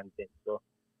content. So.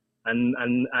 And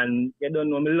you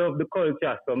don't know, me love the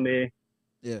culture, so me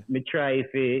try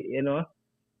if you know,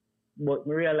 but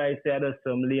me realize there's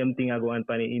some lame thing I go on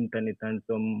the internet and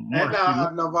some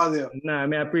no value. Nah,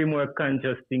 me a pretty more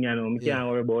conscious thing, you know. Me can't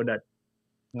worry about that.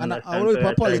 And I will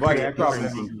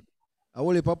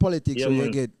for politics, so you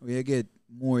get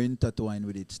more intertwined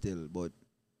with it still. But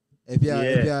if you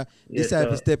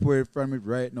decide to step away from it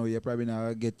right now, you're probably not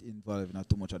gonna get involved in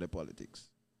too much of the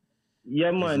politics. Yeah,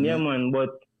 man,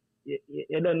 but.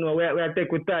 You don't know. We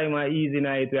take with time and easy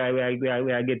night. We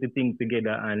get the things together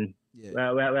and we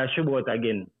should out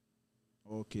again.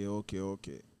 Okay. All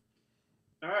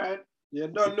right. You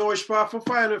don't know which part for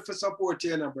final for support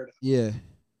you, brother. Yeah.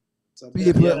 So,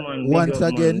 people, man, once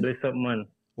again,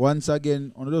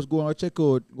 just go and check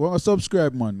out. Go and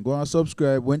subscribe, man. Go and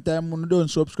subscribe. When time you don't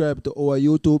subscribe to our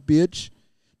YouTube page,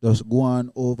 just go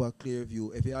on over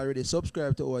Clearview. If you already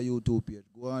subscribed to our YouTube page,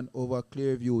 go on over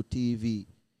Clearview TV.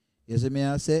 You see me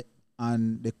I say?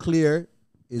 And the clear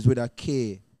is with a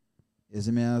K. You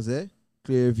see me I say?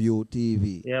 Clearview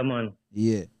TV. Yeah, man.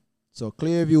 Yeah. So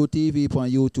Clearview TV on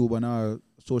YouTube and our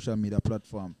social media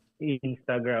platform.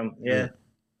 Instagram, yeah.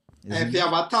 And if you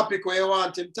have a topic where you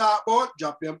want him to talk about,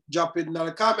 drop it in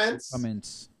the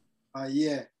comments.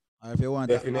 Yeah. Or if you want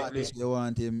Definitely. an artist, you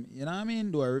want him, you know what I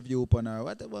mean? Do a review upon her,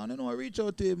 whatever. You know, reach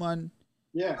out to him and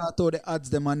start all the ads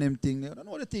them and them thing. You don't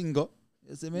know the thing go.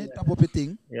 You see me? Tap up a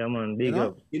thing. Yeah, man. Big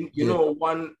up. You know,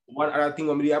 one other thing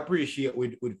I really appreciate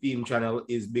with Film Channel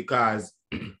is because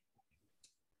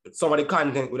some of the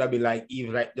content would have been like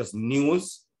even like just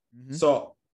news. Mm-hmm.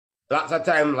 So lots of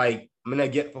time like I'm gonna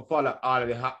get for follow all of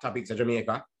the hot topics of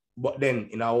Jamaica, but then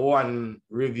in a one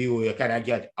review you kind of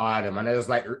get all of them, and it's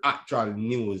like actual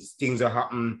news, things that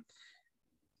happen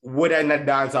whether in the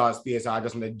dancehall space or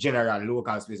just in the general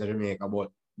local space of Jamaica,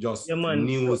 but just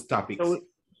news topics. So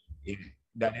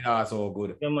that is also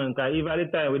good. Yeah, man. Cause even at the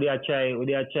time we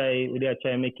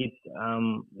try make it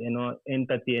you know,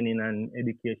 entertaining and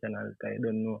educational. Cause I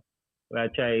don't know. As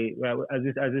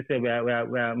you say, we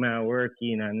are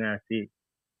working and I see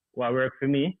what work for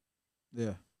me.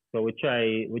 Yeah. So we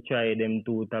try them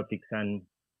two topics and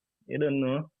you don't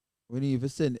know. We need to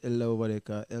send Ella over there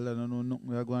because Ella don't know nothing.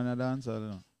 We are going to dance or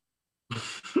no?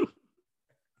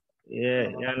 Yeah,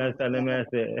 you understand what I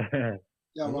say?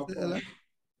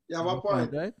 Yeah, my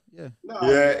point. Right? Yeah. No.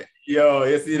 Yeah, yo,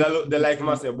 you see that look, they like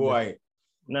me say, boy.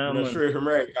 No, I'm not sure if I'm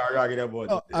right. I'm talking about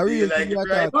it. I really like it,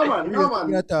 right? Come on.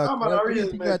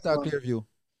 Clearview.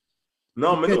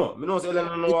 No, me know say Ella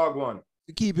don't know what I'm going.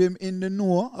 To keep him in the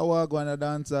know, I want to go on a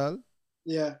dance hall.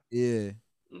 Yeah. Yeah.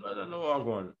 I don't know what I'm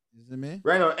going. You see me?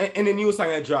 Right now, any new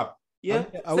song I drop. Yeah,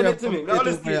 send it to me. Now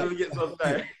let's get some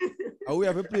time. We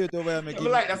have a play it over here. I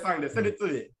like that song there. Send it to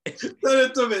me. Send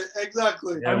it to me,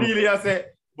 exactly. Yeah, Amelia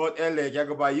said, but LA, you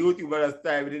go by YouTube and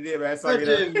time with the day where I saw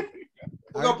it.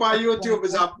 Look up on YouTube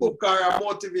is a book or a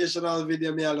motivational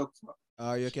video me I look for.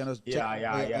 You can just check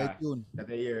iTunes.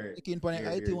 Click in on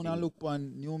iTunes and look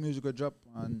on new music drop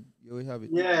and you will have it.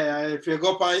 Yeah, if you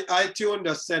go on iTunes,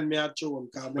 just send me a tune.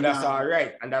 But that's all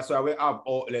right. And that's why we have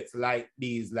outlets like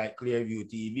these, like Clearview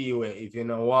TV, where if you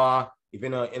know what, if you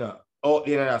know, out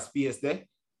there in that space there,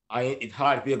 it's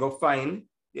hard for you to go find.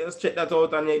 You just check that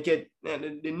out and you get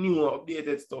the new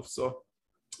updated stuff. So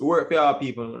work for our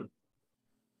people, man.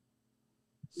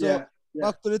 So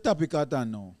back to the topic at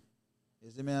hand now. You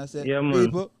see me I say, man.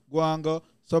 People go and go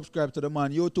subscribe to the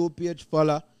man YouTube page,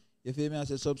 follow. You feel me I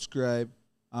say subscribe.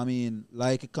 I mean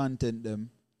like content them.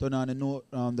 Turn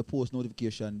on the post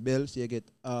notification bell so you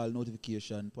get all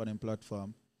notification on them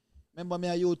platform. Remember me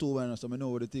a YouTuber, so I know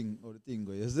what the thing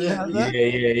go. You see? Yeah.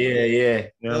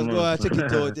 Just go and check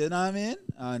it out, you know what I mean?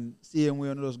 And same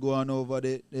way, just go on over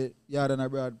the Yard and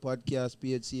Abroad podcast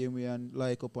page, same way and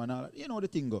like up and all that. You know the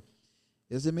thing go.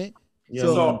 You see me? Yeah,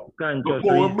 so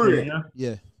before we break,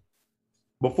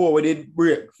 before we did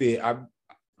break, I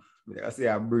say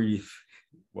I breathe,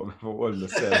 but hold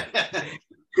myself.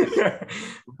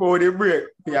 Before we did break,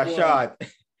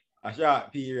 a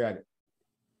short period.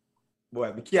 Boy,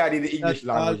 we can't do the English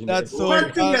language. That's so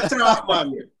one thing that's tough,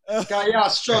 man. Because you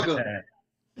struggle.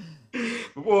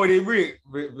 Before we break,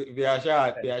 we are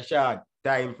short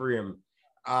time frame.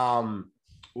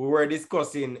 We were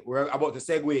discussing, we're about to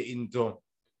segue into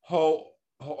how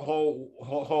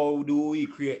do we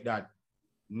create that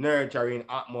nurturing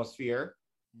atmosphere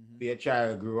for a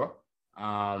child grow.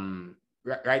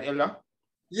 Right, Ella?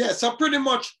 Yeah, so pretty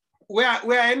much we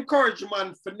are encouraging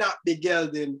man for not be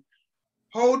gelding.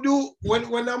 How do when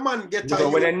a man get so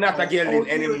when they're not a gelding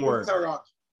anymore?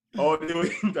 How do you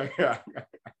interact?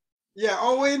 Yeah,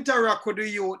 how we interact with the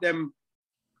youth them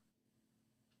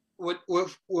with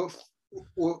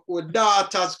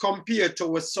daughters compared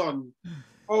to a son?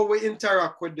 How we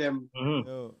interact with them?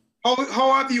 Mm-hmm.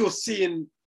 How have you seen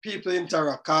people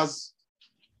interact? Because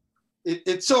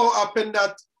it's so happened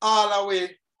that all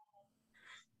away.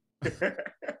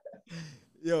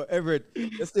 Yo, Everett,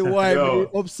 that's the why we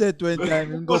upset when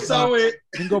time him go up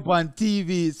on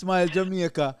TV, Smile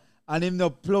Jamaica, and him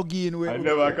not plug in with. I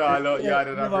never call out Yard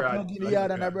and Abroad. Never plug in the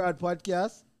Yard and Abroad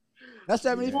podcast. That's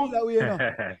why we feel that way, you know.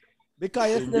 Because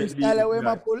yes, them style away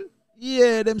my pull.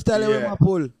 Yeah, them style away my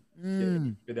pull.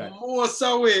 Most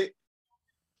away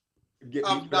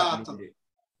of data.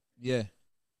 Yeah.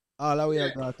 All away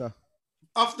of data.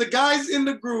 Of the guys in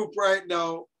the group right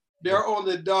now, they're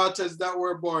only daughters that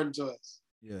were born to us.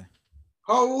 Yeah.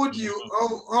 How would you,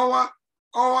 how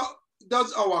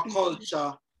does our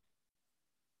culture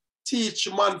teach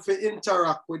man to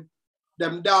interact with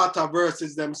them daughter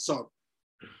versus them son?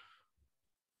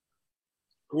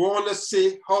 We want to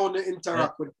see how they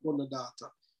interact with one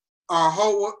daughter.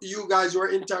 how you guys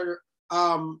were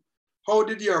how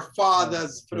did your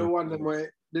fathers, for the one them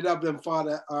where did have them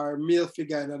father or male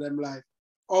figure in them life?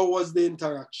 How was the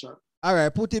interaction? All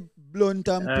right, put it blunt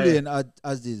and plain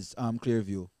as this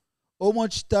Clearview. How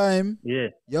much time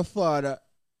your father,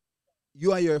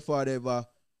 you and your father ever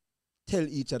tell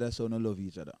each other so no love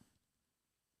each other?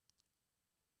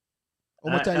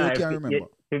 How much time you can remember?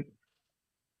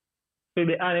 To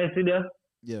be honest with you,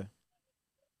 yeah.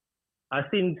 I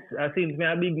think me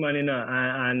a big man, you know,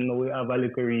 and we have a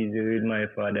little reason with my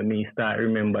father. Me start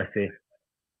remember say,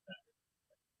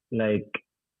 like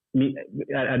me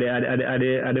at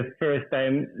the first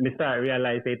time me start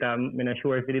realize that I'm not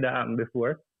sure if it did happen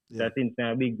before. Yeah. That since I'm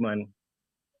a big man,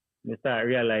 me start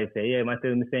realize that I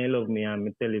tell him say he love me and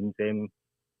me tell him say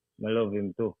I love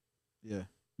him too. Yeah.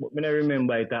 But me not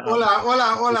remember it. Hold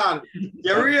on.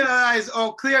 You realize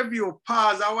how Clearview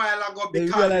paused a while ago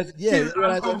because it's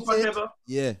uncomfortable.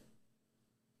 Yeah.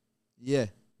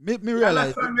 Me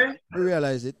realize it. Me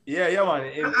realize it. Yeah,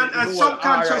 man. And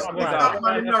subconscious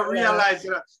man not realize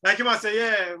it. Like you must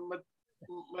say,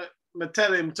 me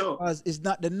tell him too. It's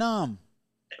not the norm.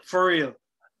 For real.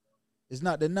 It's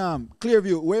not the norm.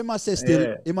 Clearview, where he must say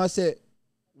still, he must say,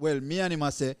 well, me and him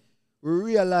must say, we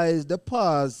realize the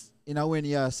pause in a when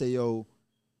you say, yo,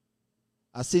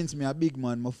 since me a big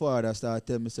man, my father started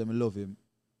telling me say I love him.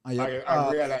 And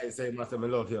I realize say I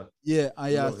love you. Yeah,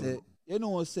 and you say, you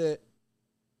know, say,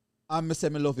 I say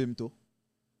I love him too.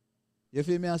 You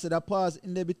feel me? I say that pause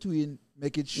in the between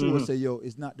make it sure say, yo,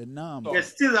 it's not the norm. There's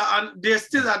still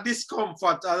a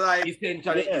discomfort. Like,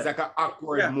 essentially, it's like an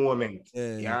awkward moment.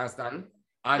 Yeah. You understand?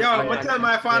 And, I tell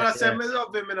my father, say, I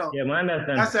love him, you know. Yeah, man,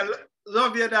 understand. I said,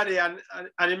 love your daddy, and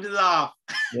him laugh.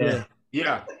 Yeah.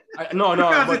 Yeah. No.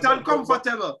 Because it's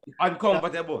uncomfortable.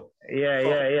 Uncomfortable. Yeah.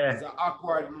 It's an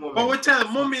awkward moment. But we tell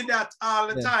mommy that all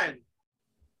the time.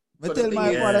 I tell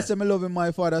my father, say, I love him.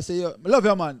 My father say, yo, I love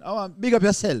you, man. I want big up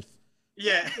yourself.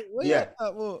 Yeah.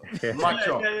 Macho.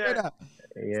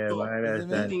 Yeah, so, man.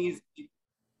 The thing is,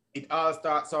 it all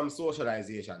starts some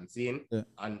socialization, seeing? Yeah.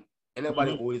 And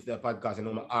anybody who is the podcast, you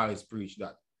know, I always preach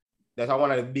that. That's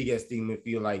one of the biggest things I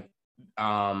feel like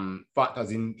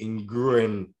factors in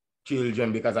growing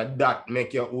children, because of that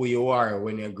make you who you are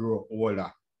when you grow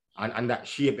older, and that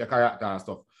shape your character and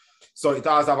stuff. So it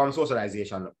also have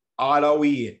socialization. All the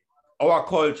way, our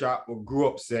culture will grow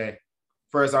up say,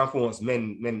 first and foremost,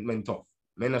 men tough.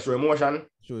 Men show emotion.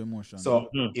 So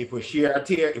if we share a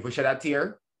tear,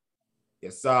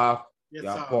 you're soft, you're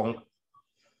punk.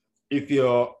 If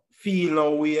you feel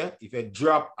no way, if you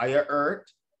drop or you hurt,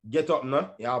 get up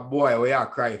now, you're a boy where you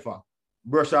cry for.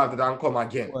 Brush off it and come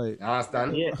again. Right. You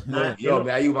understand? Yeah. Yo, me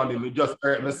a human being, me just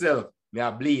hurt myself. Me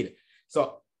a bleed.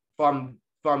 So from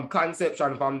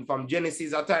conception, from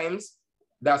Genesis at times,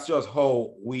 that's just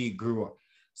how we grew up.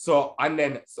 So and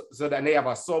then then they have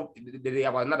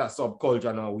another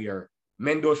subculture now where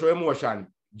men don't show emotion,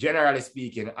 generally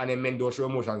speaking, and then men don't show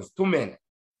emotions to men.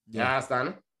 Yeah. You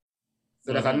understand?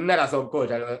 So that's another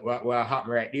subculture what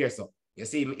happen right there. So you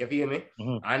feel me?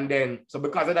 And then so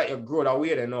because of that, you grow that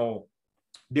way. Then now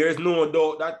there's no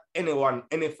doubt that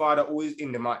any father who is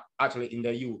in the actually in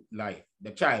the youth life,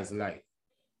 the child's life,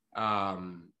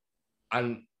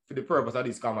 and for the purpose of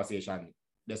this conversation,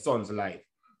 the son's life,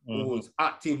 who's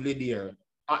actively there,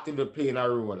 actively playing a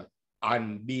role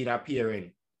and being a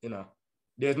parent, you know,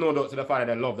 there's no doubt to the father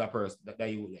that love that person,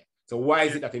 that you there. So why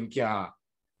is it that him can't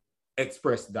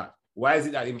express that? Why is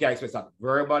it that him can't express that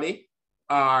verbally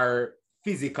or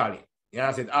physically? You know,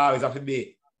 I said, always have to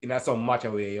be in some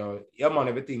matter way. Yeah, man,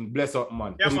 everything bless up,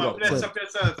 man. Yeah, man, bless up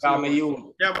yourself. Yeah, man.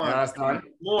 You understand?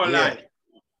 More like.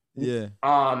 Yeah.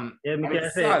 And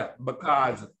it's sad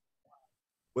because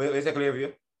where's the clear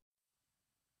view?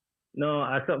 No,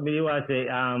 I thought you want to say,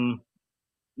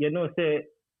 you know, say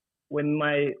when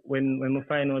we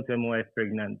find out my wife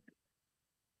pregnant,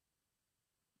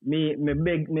 me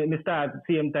start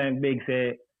same time big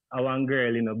say I want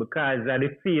girl, you know, because of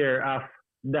the fear of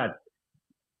that.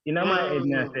 In my head,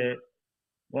 I say, I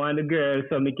want the girl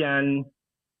so me can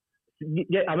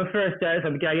I'm a first child, so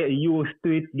I can get used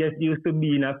to it, get used to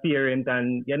being a parent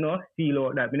and, you know, feel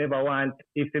out that. Me never want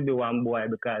if to be one boy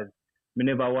because me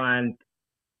never want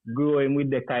growing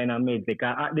with the kind of mate.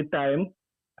 Because at the time,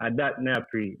 at that, me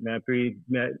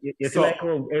it's like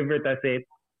how Everett I said,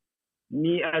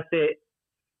 I say,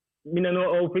 me don't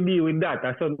know how to deal with that.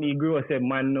 I saw me grow up, say,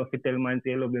 man, no, to tell man,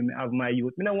 say, love him, have my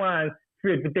youth. Me don't want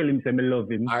afraid to tell him, say, me love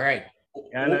him. All right.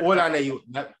 Hold on, you.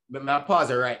 I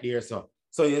pause it right there, so.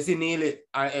 So you see Neil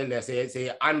and Elder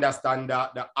say understand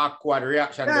the awkward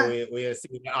reaction the way you see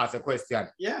me ask a question.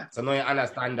 Yeah. So now you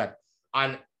understand that.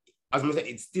 And as I said,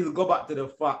 it still go back to the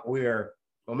fact where,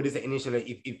 when I say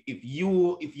initially,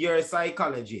 if your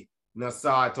psychology not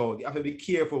sort out, you have to be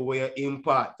careful where you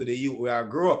impart to the youth where I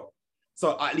grow up.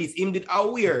 So at least him did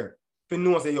aware to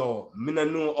know, say, yo, me not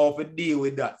know how to deal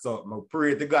with that. So I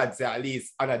pray to God, say, at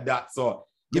least under that, so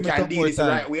we can deal this the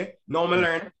right way. Now I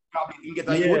learn, probably him get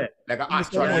a youth, like an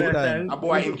actual youth, a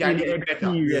boy him can do it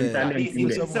better. Yeah. At least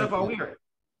he's self-aware.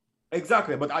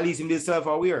 Exactly, but at least him is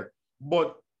self-aware.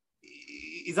 But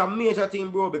it's a major thing,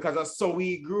 bro, because that's how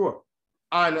we grew up.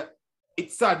 And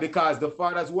it's sad because the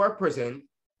fathers who are present,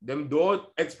 them don't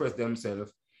express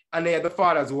themselves. And they are the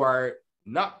fathers who are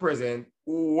not present,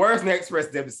 who worse than express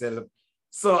themselves.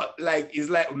 So, like, it's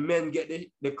like men get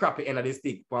the crappy end of the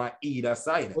stick on either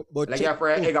side. But like, you have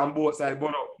an egg on both sides,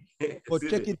 but no. But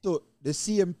check it out. The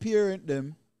same parent,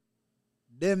 them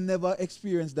never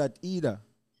experienced that either.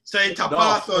 So it's a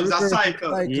pattern, it's a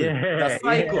cycle. Yeah, the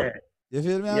cycle. Yeah. You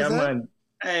feel me? Yeah, man.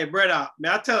 Hey, brother, may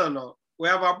I tell you now, we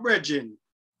have a bridging.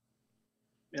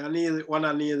 I need one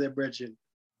of the bridging.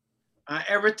 And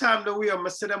every time the way I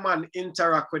see the man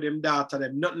interact with him daughter,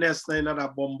 them nothing else than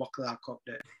another bomb clock up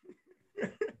there.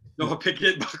 Don't pick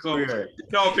it back up.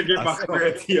 Don't pick it back up.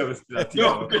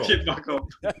 Don't pick it back up.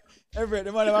 Everett,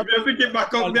 the man have a pick it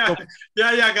back up there.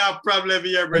 Yeah, you got a problem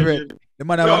here, bridging. The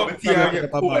man have a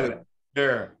problem.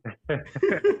 Yeah.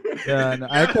 Yeah, no,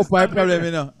 I cope my problem,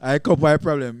 you know. I cope my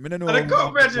problem. I know. And the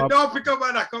cup, Reggie, don't pick up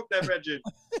and I cup there, Reggie.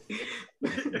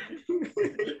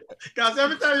 Because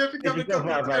every time you pick up the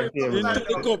cup,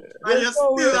 and you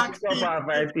still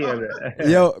active.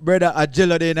 Yo, brother, I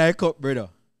jello in a cup, brother.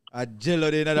 I jello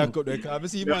in a cup. I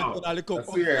see man on the cup.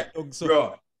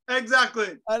 Bro.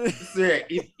 Exactly. Swear,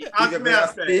 if you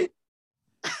stay,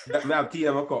 I have tea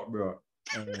in my cup, bro.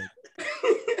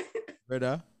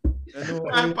 Brother.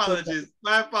 My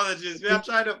apologies. We are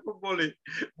trying to football it.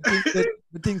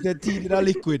 The things that tea is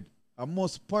liquid. I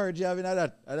must purge you having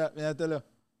that. May I tell you?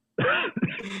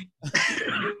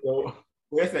 So,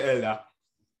 where's the elder?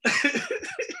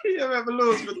 You have a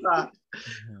lose with that.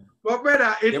 But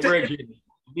brother,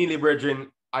 Nearly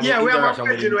brethren. Yeah, we have a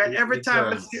brethren where every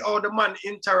time I see how the man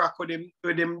interact with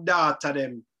him daughter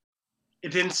them,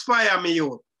 it inspire me,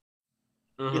 yo.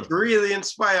 Mm-hmm. It really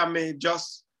inspire me.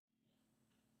 Just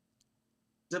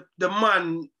the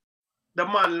man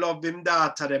love him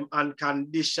daughter them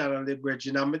unconditionally,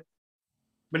 brethren. I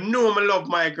know I love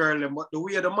my girl, but the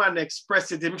way the man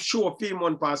express it, him show film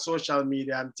on social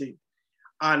media and thing.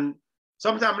 And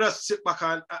sometimes I just sit back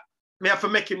and I have to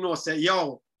make him know, say,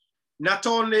 yo, not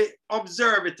only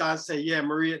observe it and say, yeah, I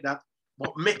rate that,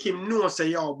 but make him know, say,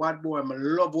 yo, bad boy, I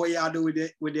love what you do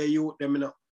with the youth, them, you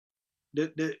know.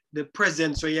 The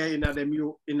presence where you're in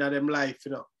them life,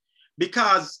 you know.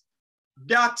 Because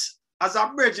that, as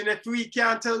a brethren, if we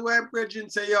can't tell where brethren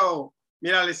say, yo,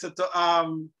 me I listen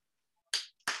to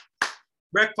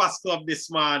Breakfast Club this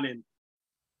morning,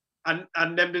 and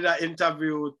them did an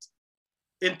interview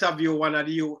one of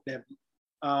the youth them,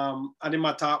 and him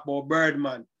talk about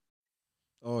Birdman.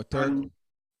 Oh, Turk.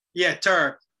 Yeah,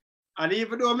 Turk. And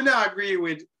even though I not agree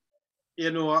with, you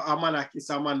know, a man like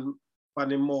kiss a man on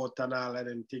the mouth and all of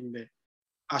them things there,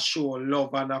 I show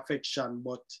love and affection,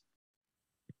 but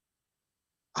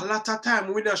a lot of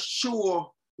time we just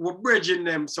show we're bridging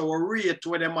them, so we rate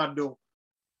what them are do.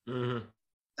 Mm-hmm.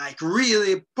 Like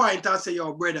really point and say,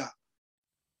 yo, brother,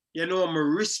 you know, I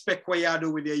respect what you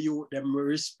do with your youth, them, I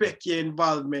respect your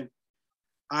involvement,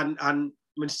 and I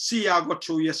see you go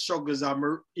through your struggles,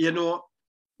 and you know,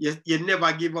 you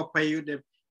never give up on you.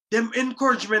 Them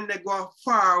encouragement, they go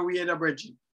far away in the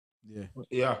bridging. Yeah.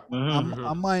 Yeah. Mm-hmm.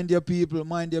 And mind your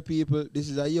people. This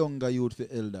is a younger youth for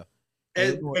elder.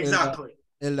 Exactly.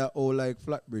 Elder or like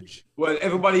Flatbridge. Well,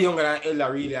 everybody younger than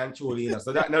Elder really and truly, you know,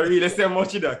 so that not really say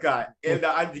much in the car.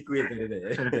 Elder antiquated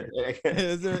it.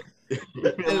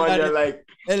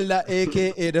 Elder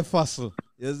aka the fossil.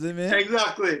 You see me?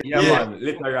 Exactly. Yeah, man,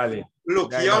 literally.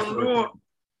 Look, young bro.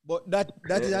 But that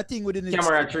is a thing within the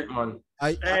camera trick, man.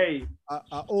 A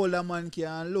older man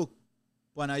can look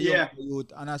when a young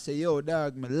youth and I say, yo,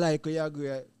 dog, me like you agree.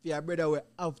 If your brother will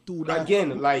have to that.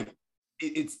 Again, like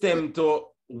it's them to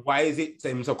why is it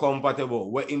seem so comfortable?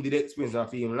 What in the experience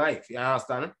of him life, you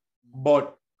understand?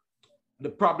 But the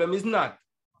problem is not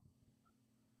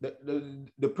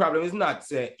the problem is not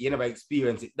say you never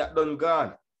experience it. That done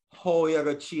gone. How you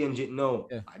gonna change it now?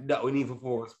 Yeah. That we need to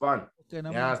focus on. You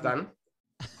understand?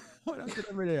 Now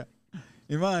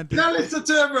listen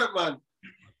to Everett, man.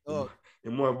 Oh, the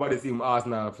more body see him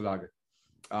Arsenal flag.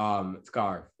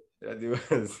 Scarf.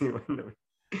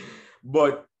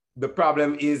 But the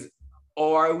problem is,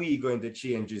 how are we going to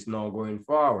change this now going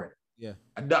forward? Yeah.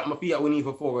 And that my fear we need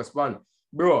to focus on.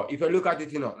 bro, if you look at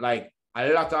it, like a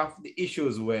lot of the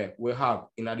issues where we have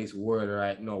in this world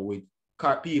right now with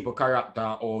people,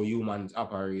 character, or humans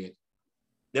operate,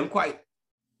 them quite.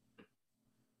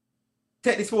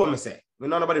 Take this for me, say. We're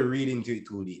not nobody reading into it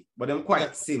too deep, but them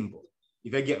quite simple.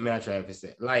 If you get me, I try to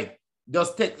say. Like,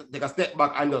 just take a step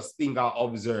back and just think and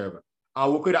observe.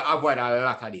 And we could have avoided a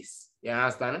lot of this. You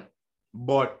understand?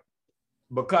 But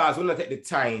because we don't take the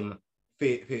time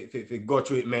to go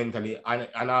through it mentally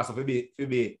and also to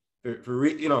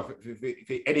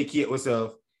educate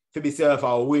yourself, to be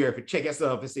self-aware, to check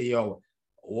yourself, to say, yo,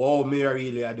 what me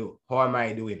really I do? How am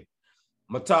I doing?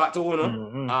 I talk to all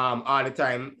the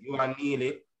time, you and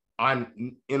Neely, and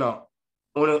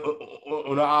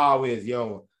always,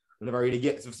 yo, I never really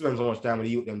get to spend so much time with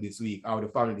the youth them this week, or with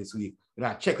the family this week.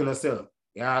 Checking yourself.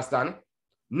 You understand?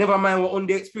 Never mind what on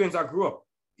the experience I grew up.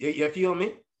 You feel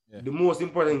me? Yeah. The most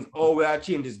important is how we are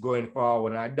changes going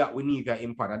forward, and that we need for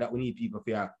impact, and that we need people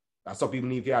for that some people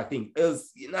need for think.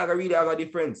 Else, you're not gonna really have a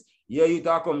difference. Yeah, you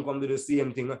talk come do the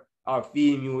same thing, or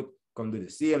fame youth come do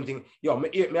the same thing. Yo, me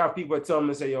have people tell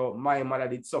me, say, yo, my mother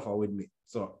did suffer with me.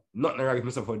 So nothing wrong with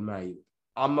me suffer with my youth.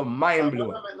 I'm a mind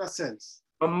blower. That makes no sense.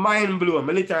 A mind blower.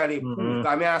 Me literally prove.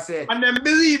 I say, and then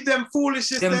believe them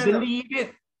foolishness. Them believe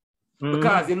it.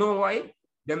 Because you know why?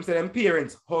 Them say them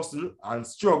parents hustle and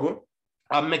struggle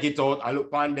and make it out and look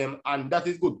upon them, and that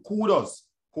is good. Kudos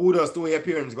to where your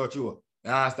parents got you.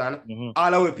 You understand?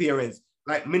 All our parents,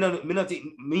 like me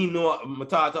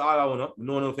talk to all of them,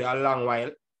 know for a long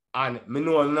while, and me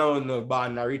know now no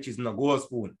born no riches no gold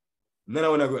spoon. None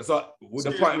of them. So with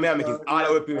the point I make is all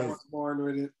our parents born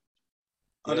with it.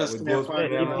 I just can't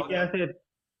find it.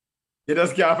 You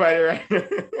just can't find it, right?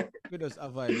 We just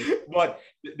avoid it. But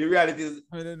the reality is,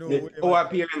 our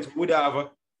parents would have.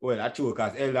 Well, that's true,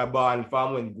 because elder born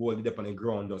farm when gold up on the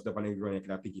ground, just up on the ground, you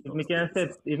can pick it up.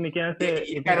 If me can say,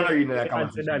 you cannot read that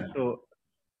conversation.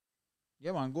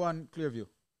 Yeah, man, go on, Clearview.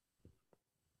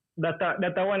 That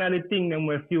one of the things them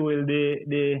will fuel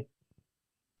the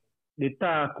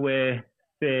talk where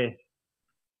say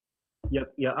you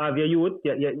have your youth,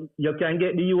 you can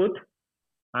get the youth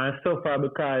and suffer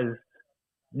because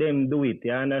them do it.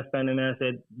 You understand me? I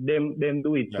said them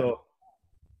do it, so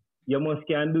you must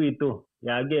can do it too.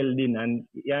 Yeah, Gelding, and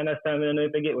you understand me? I know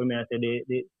if you get with me, I say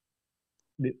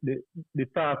the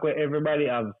talk where everybody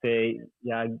have say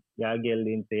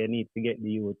Gelding, say you need to get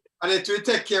the youth. And it will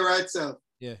take care of itself.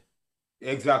 Yeah.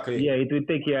 Exactly. Yeah, it will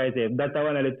take care of itself. That's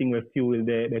one of the things we fuel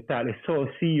the talk so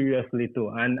seriously too.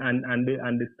 And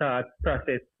the start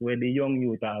process where the young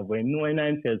youth have when knowing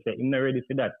themselves say I'm not ready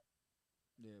for that.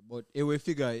 Yeah, but it will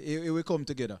it will come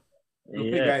together. You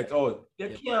figure it out. You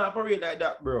can't operate like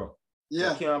that, bro.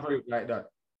 Yeah. You can't operate like that.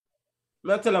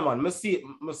 I tell you, man, me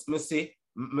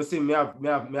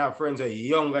have friends who are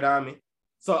younger than me.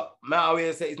 So I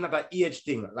always say it's not an age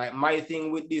thing. Like my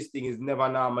thing with this thing is never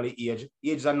normally age.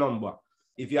 Age is a number.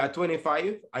 If you are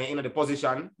 25 and you're in the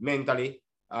position mentally,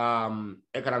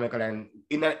 economically, and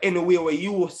in any way where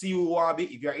you see you want to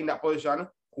be, if you're in that position,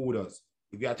 kudos.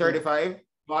 If you're 35,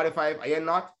 45, and you're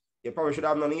not, you probably should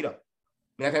have none either.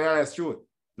 I tell you honest truth.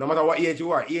 No matter what age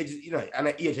you are, age, and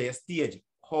the age of your stage,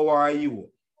 how are you?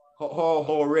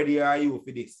 How ready are you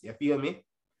for this? You feel me?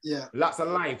 Yeah. Lots of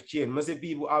life change. Most of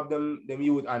people have them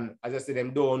youth, and as I said,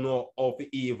 them don't know how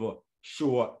to even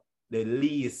show the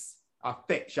least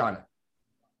affection.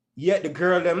 Yet the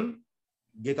girl them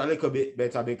get a little bit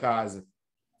better because,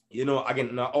 again,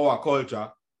 in our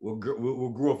culture, we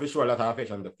grow for sure a lot of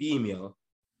affection to female.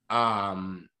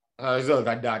 As a result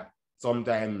of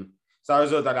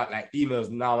that, like females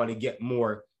now want to get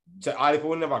more. So all if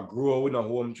we never grow with no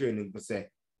home training per se,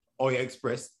 or you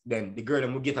express, then the girl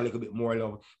them will get a little bit more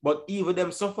love. But even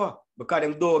them suffer because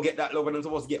them don't get that love and they're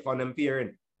supposed to get from them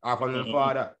parent or from them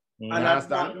father. And that's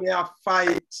what me a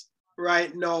fight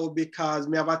right now because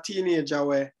me have a teenager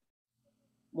where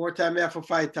more time me have to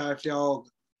fight her if you hug.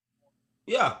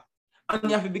 Yeah. And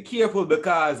you have to be careful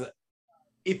because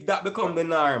if that becomes the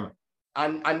norm,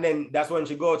 and then that's when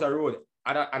she go out the road,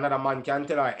 another man can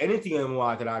tell her anything he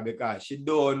want to her because she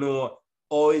don't know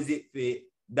how is it for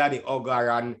daddy hug her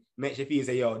and make she feel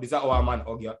say, yo, this is how a man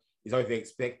hug you. This is how you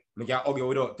expect. Me can hug you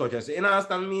without touching. So you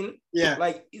understand me? Yeah.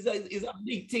 Like it's a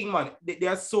big thing, man. There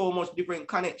are so much different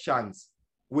connections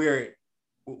where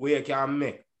you can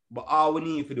make. But all we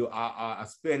need to do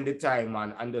is spend the time,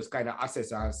 man, and just kind of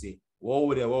assess and see what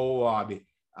would be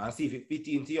and see if it fits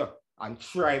into you and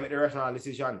try make the rational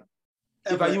decision.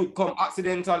 If a youth come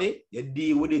accidentally, you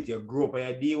deal with it, you grow up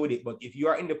and you deal with it. But if you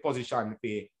are in the position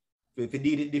to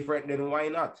deal it different, then why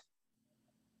not?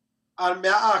 And may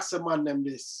I ask the man them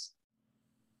this?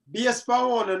 Based on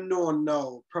what I know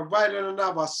now, provided I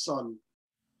have a son,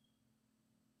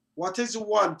 What is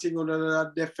one thing that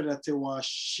I definitely want to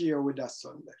share with us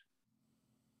Sunday?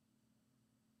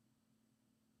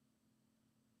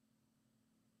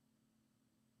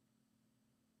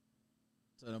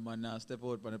 So the man now step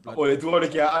out on the platform. Oh, it's one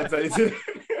can answer it.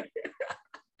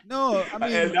 No, I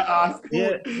mean, ask.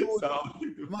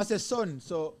 You must say son.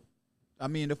 So, I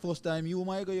mean, the first time you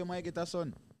might get a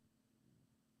son.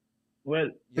 Well,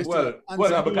 because I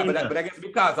guess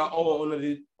because I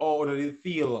already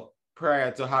feel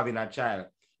prior to having a child.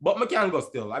 But I can go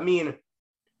still. I mean,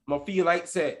 I feel like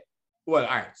say, well, all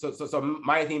right. So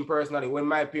my thing personally, when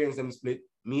my parents them split,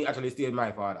 me actually stayed with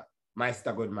my father. My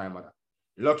sister go with my mother.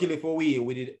 Luckily for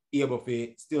we did able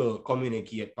to still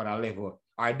communicate on a level,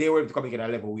 or they were able to communicate at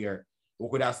a level where we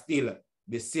could have still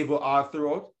be civil all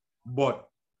throughout, but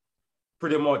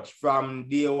pretty much from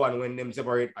day one when them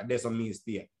separate, there's some me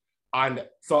stay. And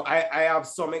so I have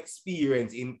some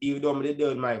experience in, even though I did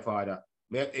with my father,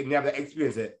 I have the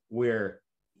experience where,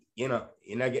 you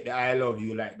get the I love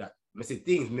you like that. I see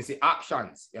things, I see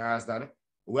actions, you understand?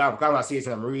 We have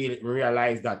conversation and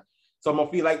realize that. So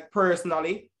I feel like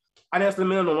personally, honestly,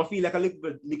 I feel like a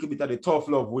little bit of the tough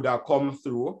love would have come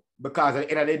through because at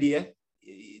the end of the day,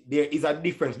 there is a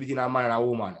difference between a man and a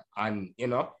woman. And,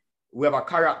 we have a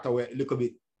character where a little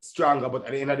bit stronger, but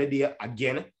at the end of the day,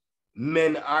 again,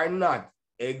 men are not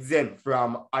exempt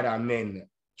from other men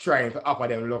trying to offer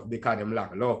them love because they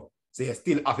lack love. So you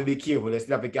still have to be careful. You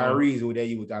still have to can reason with the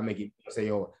youth and make it say,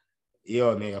 yo,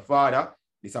 man, your father,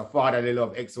 this a fatherly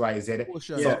love X, Y, Z.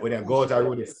 So when they go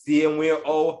to the same way,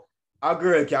 a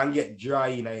girl can get dry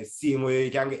in the same way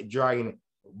you can get dry in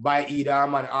by either a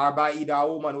man or by either a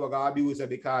woman who got abused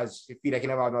because she feel like you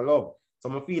never have no love.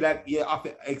 So I feel like you have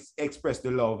to express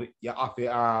the love. You have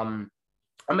to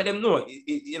I make them know,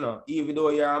 even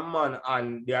though you're a man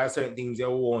and there are certain things you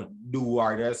won't do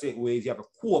or there are certain ways you have to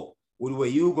cope with the way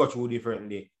you go through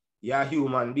differently. You're a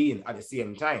human being at the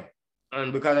same time.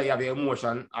 And because you have the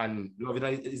emotion and love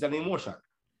is an emotion.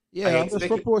 Yeah, just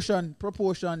proportion,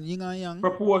 yin and yang.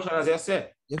 Proportion, as I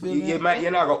said. You're not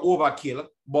going to overkill,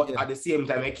 but at the same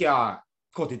time, you can't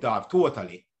cut it off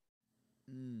totally.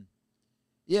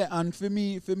 Yeah, and for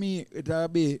me, it'll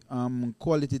be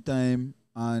quality time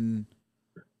and,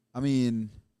 I mean,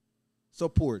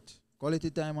 support. Quality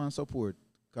time and support.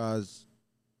 Because,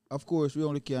 of course, we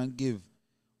only can give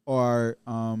our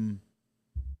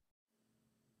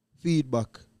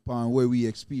feedback on where we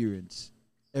experience.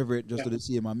 Everett just do the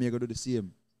same, and me go do the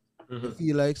same. I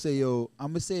feel like say yo,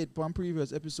 I'm gonna say it from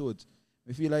previous episodes.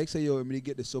 I feel like say yo, I'm gonna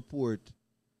get the support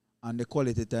and the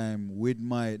quality time with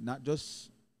my not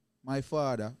just my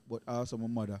father, but also my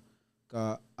mother.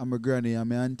 Cause I'm a granny and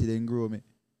my auntie then grow me.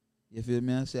 You feel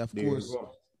me? I say of course.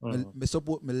 Me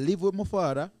support me live with my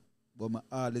father, but my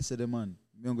hardly say the man.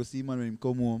 Me gonna see man when him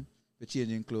come home for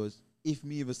changing clothes. If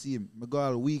me ever see him, me go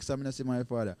all weeks I'm gonna see my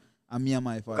father. And me and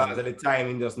my father. Because of the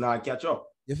timing just not catch up.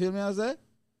 You feel me I say?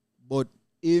 But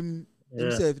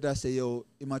himself that say, yo,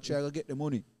 he might try to get the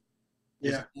money.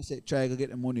 Yeah. He say try to get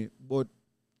the money. But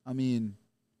I mean,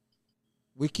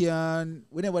 we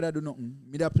never do nothing.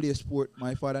 Me that play sport,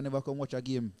 my father never come watch a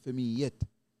game for me yet.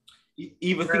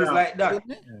 Even things like that.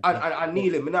 And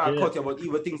Neil, me not cut you, but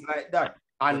even things like that.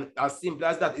 And as simple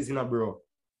as that is in a bro.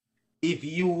 If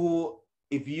you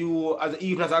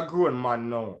even as a grown man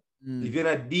now, if you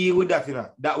not deal with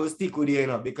that, that will stick with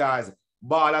you, because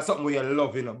ball is something where you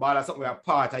love, ball is something where a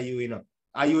part of you,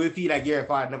 and you will feel like your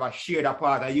father never shared a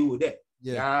part of you there.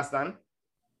 Yeah. You understand?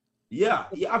 Yeah,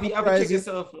 you have to check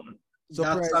yourself.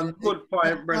 That's a good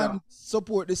point, brother. And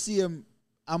support the same.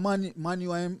 Man,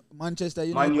 you are Manchester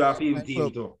United. Man, you are film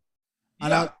team too.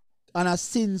 And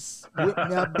since me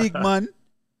a big man,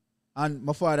 and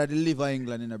my father they live in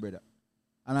England, brother.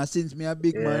 And since me a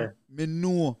big man, me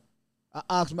know.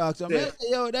 I ask him, say,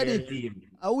 yo, daddy,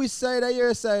 which side of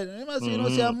your side? He must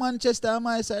say, say Manchester on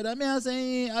my side. I mean, I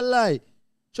say, I lie.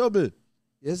 Trouble.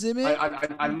 You see me?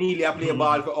 And Nearly I play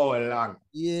ball for all along.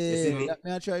 Yeah. You see me? That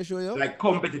may I try to show you? Like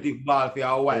competitive ball for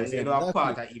a while. So you know a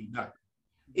part of him that.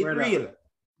 It's real.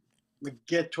 Me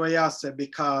get what you say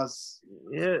because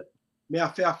me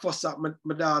have to fuss up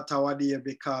my daughter one day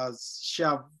because she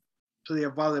have play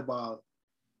volleyball.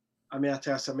 I mean, I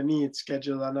tell her I need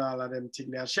schedule and all of them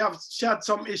things. She had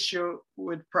some issue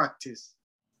with practice.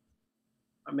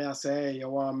 I mean, I say, hey, you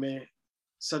want me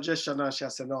suggestion? And she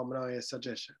said, no, I don't want a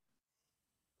suggestion.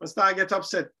 I start to get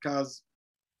upset because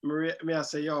I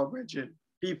say, yo, Bridget,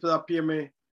 people are paying me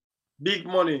big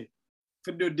money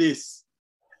to do this.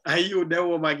 And you, they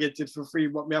won't get it for free,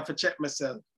 but me have to check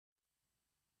myself.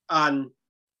 And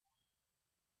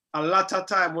a lot of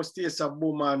time we stay some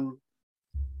woman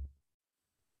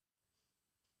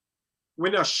we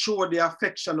not show the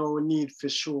affection or we need for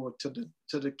sure to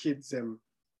the kids them,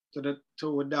 to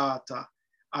our daughter,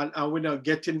 and we not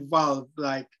get involved.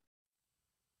 Like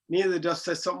Neil just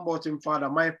said something about him father.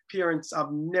 My parents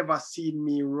have never seen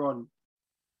me run.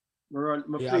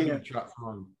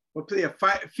 Play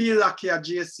feel lucky at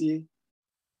JC,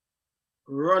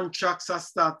 run tracks at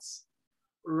stats,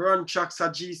 run tracks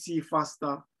at GC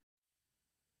faster,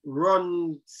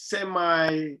 run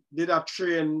semi, did a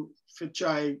train for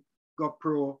try go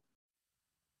pro,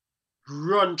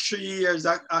 run 3 years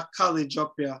at college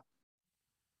up here.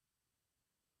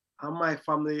 And my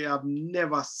family have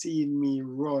never seen me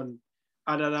run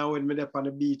other than when me up on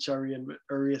the beach and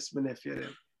race my nephew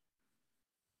them.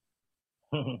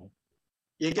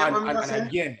 You get what I'm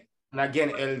saying? And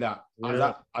again, Elder,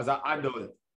 as an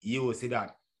adult, you will see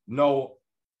that. Now,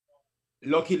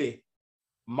 luckily,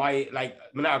 I'm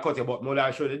not cut you, but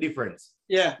I'll show the difference.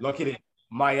 Yeah. Luckily,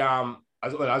 my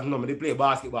as well as they play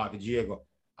basketball for Diego.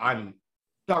 And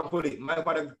thankfully, my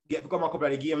father get to come a couple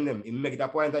of the game them, he make it a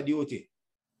point of duty.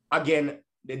 Again,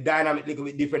 the dynamic a little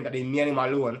bit different than me and him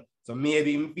alone. So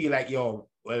maybe him feel like, yo,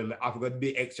 well, I have to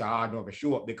be extra hard now for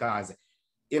sure because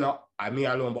I'm me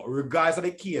alone. But regardless of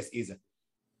the case is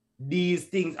these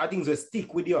things are things that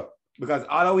stick with you. Because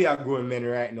all we are grown men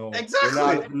right now.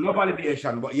 Exactly. No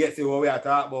validation, but yes, what we are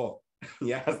talking about.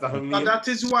 Yeah, that's what I mean. And that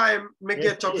is why I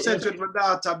get upset with my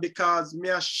daughter because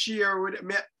me I share with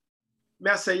me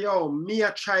I say, yo, me I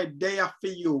try there for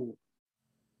you.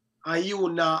 And you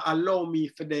now allow me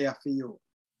for there for you.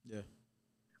 Yeah.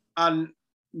 And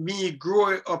me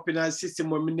growing up in a system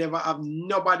where me never have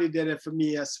nobody there for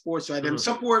me as sports, right? Them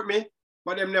support me,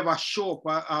 but them never show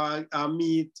up or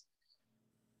meet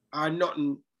or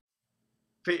nothing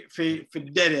for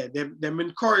dead. Them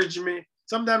encourage me.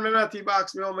 Sometimes they not even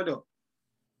ask me how I do.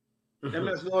 Them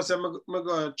just know say I'm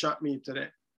going to chat me today.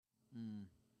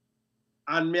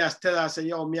 And me I tell her, I say,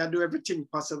 yo, me I do everything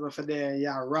possible for them.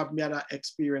 Yeah, rob me of that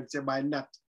experience by not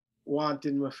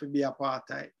wanting me to be a part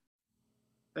of it.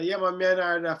 So yeah, man, me and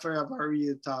her have to have a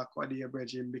real talk with the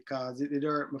brethren because it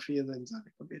hurt my feelings a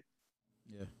little bit.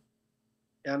 Yeah.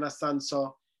 You understand?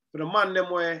 So for the man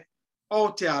them way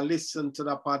out here listen to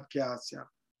the podcast, yeah,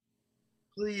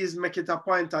 please make it a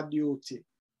point of duty.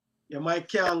 You might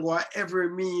can't go every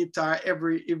meet or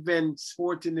every event,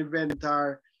 sporting event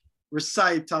or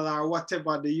recital or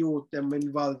whatever the youth them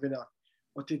involved in.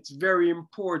 But it's very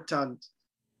important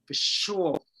for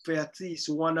sure for at least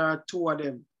 1 or 2 of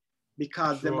them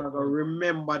because them are going to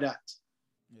remember that.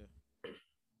 Yeah.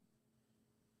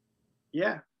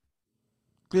 Yeah.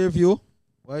 Clear view.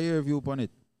 What are your view upon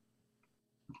it?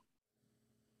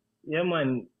 Yeah,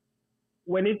 man.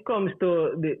 When it comes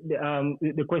to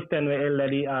the question where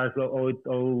Elodie asked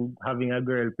how having a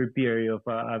girl prepare you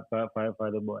for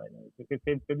the boy,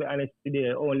 to be honest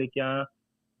today, only can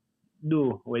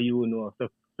do what you know. So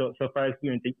for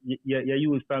experience, you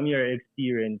use from your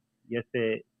experience, you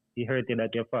say you hurt it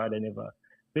that your father never.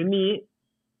 For me,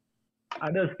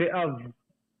 I just have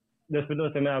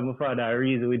my father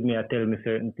reason with me, I tell me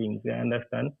certain things, you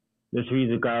understand? Just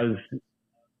reason because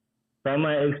from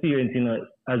my experience,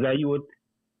 as a youth,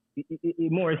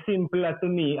 it more simpler to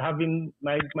me having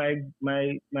my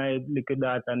little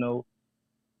daughter now.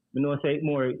 Say it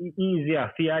more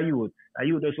easier for a youth. A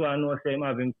youth just want to know say I'm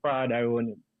having father around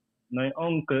him, not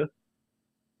uncle,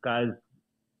 because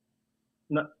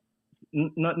not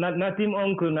him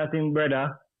uncle, not him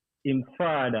brother, him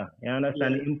father. You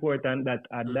understand? Yeah. Important that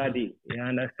a daddy. You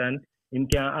understand? Him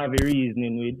can't have a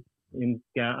reasoning with him.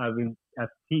 Can't have him. I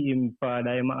see him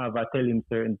father. Him have a tell him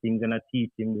certain things and I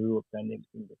teach him the ropes and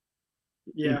everything.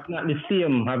 Yeah. It's not the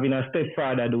same having a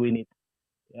stepfather doing it.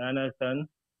 You understand?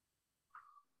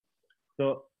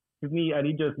 So for me, I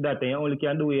did just that. And you only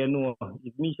can do it.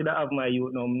 If me should have my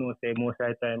youth now, I say most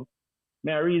of the time.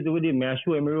 I reason with him. I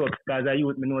show him ropes because I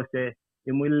youth. I know say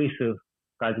him will listen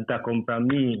because it come from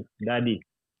me, daddy.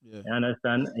 Yeah. You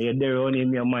understand? You're there on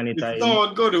him, you monitor him. It's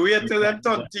not good. Wait till them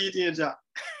turn teenager.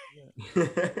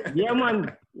 Yeah,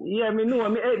 man. Yeah, me know.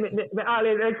 Me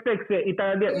always expect say it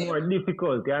will get more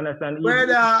difficult. You understand?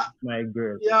 Brother, my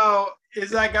girl. Yo,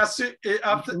 it's like a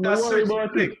worry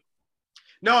about it.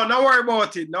 No, not worry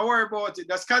about it. Not worry about it.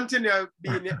 Just continue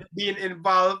being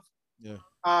involved. Yeah.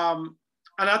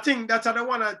 And I think that's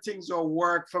one of the things that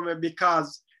work for me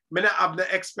because I don't have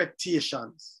the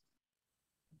expectations.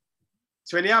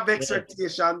 So when you have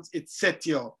expectations, it sets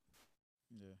you up.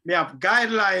 We have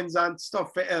guidelines and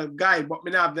stuff for help guide, but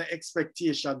we don't have the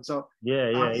expectation. So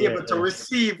I'm able to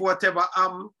receive whatever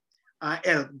and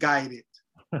help guide it.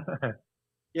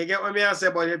 You get what I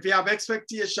say? But if you have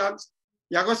expectations,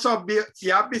 you're going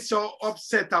to be so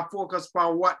upset and focused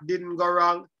on what didn't go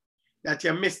wrong. that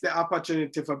you miss the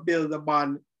opportunity for build the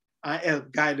bond and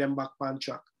help guide them back on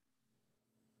track.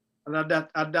 And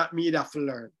at that me have to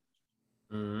learn.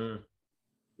 Mm-hmm.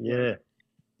 Yeah.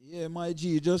 Yeah, my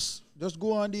G, just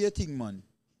go on do your thing, man.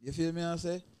 You feel me? I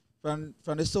say from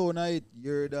the sound of it,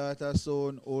 your daughter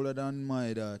son older than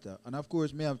my daughter, and of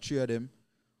course, me have three of them.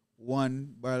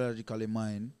 One biologically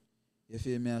mine. You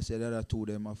feel me? I say the other two of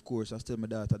them, of course, I still my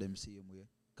daughter them same way,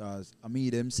 cause I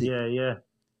meet them sick. Yeah, yeah.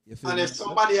 You feel And me? if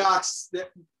somebody asks,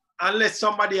 unless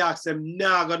somebody asks them,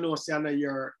 nah, gonna know say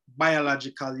you're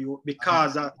biological you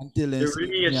because of until the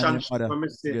relationship when me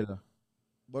see.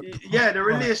 But Yeah, the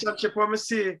relationship when me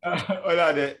see. Hold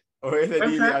on there. Oh, it's a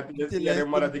deal. I think just get their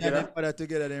mother together. Mother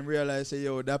together, then realize say,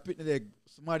 yo, that pitney leg,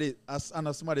 somebody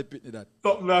pitney that.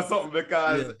 Something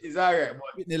because it's alright.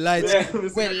 Pitney lights.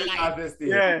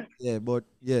 Yeah, but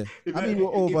yeah. I mean,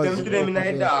 we're over. If them in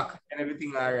the dark and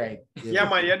everything alright. Yeah,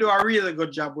 man, you do a really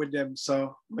good job with them.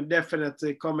 So I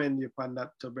definitely commend you on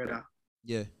that too, brother.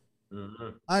 Yeah. Mm-hmm.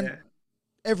 And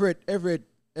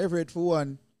Everett for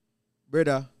one,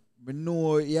 brother, we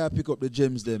know you pick up the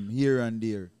gems them here and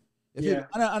there.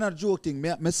 I'm not joking,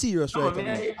 me serious right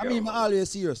now. I mean, I'm always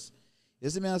serious. You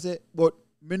see me, I say, but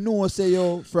me know say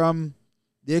yo from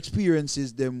the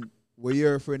experiences them where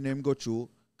your friend them go through,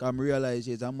 can realize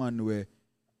he's a man where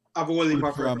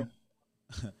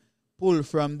pull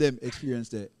from them experience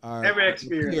there. Every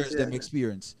experience. Them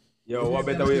experience. Yo, what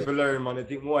better way to learn, man? I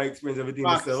think more experience everything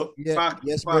yourself. Yeah,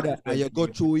 yes, brother. And you go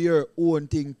through your own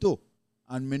thing too.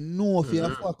 And me know if you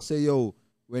fuck say yo,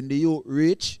 when the youth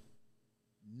reach,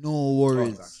 no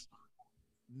worries.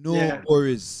 No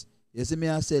worries. You see me,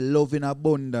 I say love in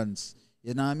abundance.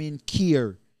 You know what I mean?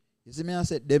 Care. You see me, I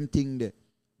say them thing there.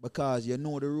 Because you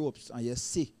know the ropes and you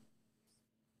see.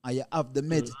 And you have the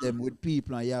meds them with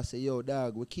people and you say, yo,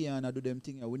 dog, we can't do them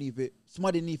thing.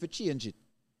 Somebody need to change it.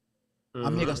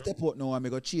 I'm going to step out now and I'm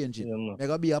going to change it. I'm going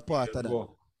to be a part of that.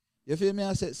 You feel me?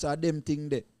 I said, so them thing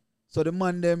there. So the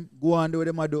man them go and do what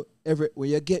them do. When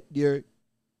you get there,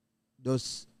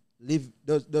 just live,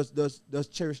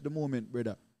 just cherish the moment,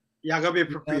 brother. You gotta be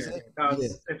prepared.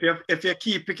 Because if you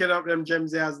keep picking up them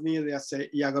gems as Neil, I say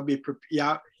you gotta be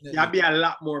prepared. You gotta be a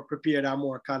lot more prepared and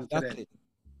more confident. Exactly.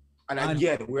 And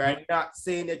again, we are not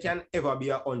saying they can ever be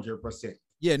 100%.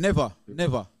 Yeah, never.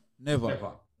 No,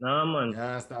 man. You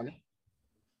understand?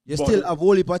 You still have a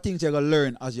whole heap of things you gotta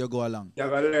learn as you go along. You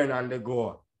gotta learn on the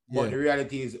go. But the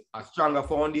reality is a stronger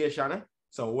foundation.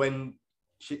 So when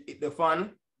she hit the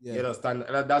fan, you understand,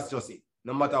 that's just it.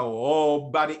 No matter how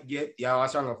bad it gets, you have a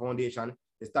stronger foundation,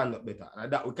 they stand up better.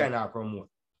 And that we kind of promote.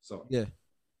 So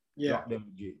drop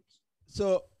them dreams.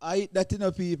 So I that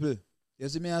in people. You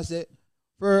see me I say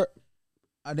for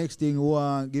our next thing we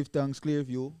want give thanks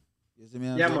Clearview. You see me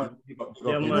I say, man.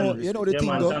 You know the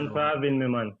thing though. Thanks for having me,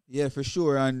 man. Yeah, for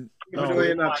sure. And me don't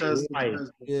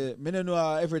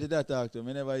know everything that I talk to.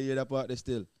 Me never hear that part there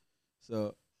still.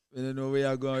 So I don't know where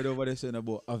you're going over there saying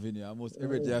about Avenue. Almost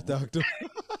everything I talk to.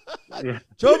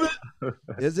 Trouble.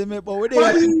 You see me? But we're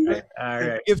there.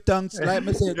 Alright. Give thanks. Like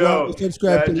me say, go and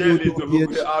subscribe to the YouTube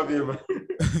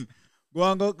page.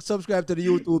 Go and go subscribe to the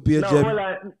YouTube page. No, hold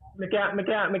on. Me can't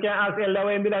ask Elda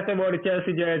when did I say about the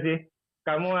Chelsea jersey.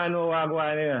 Come on, no one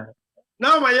going here.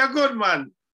 No, man, you're good,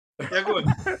 man. You're good.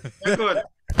 You're good.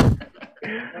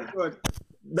 You're good.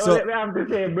 Don't let me have to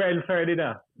say Brentford, you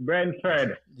know.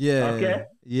 Brentford. Yeah. Okay?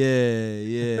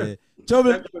 Yeah.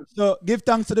 Trouble. So give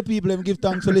thanks to the people and give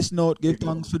thanks to listen out. Give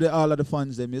thanks to all of the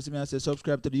fans them. You see me? I say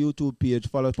subscribe to the YouTube page,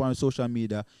 follow us on social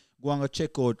media. Go and go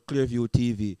check out Clearview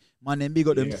TV. Man, them big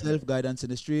up themselves, guidance in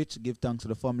the streets. Give thanks to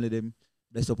the family them.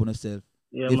 Bless up on yourself.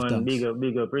 Yeah, give man. Thanks.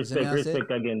 Big up.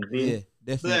 Respect again. Yeah,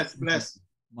 definitely. Bless.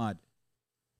 Mad.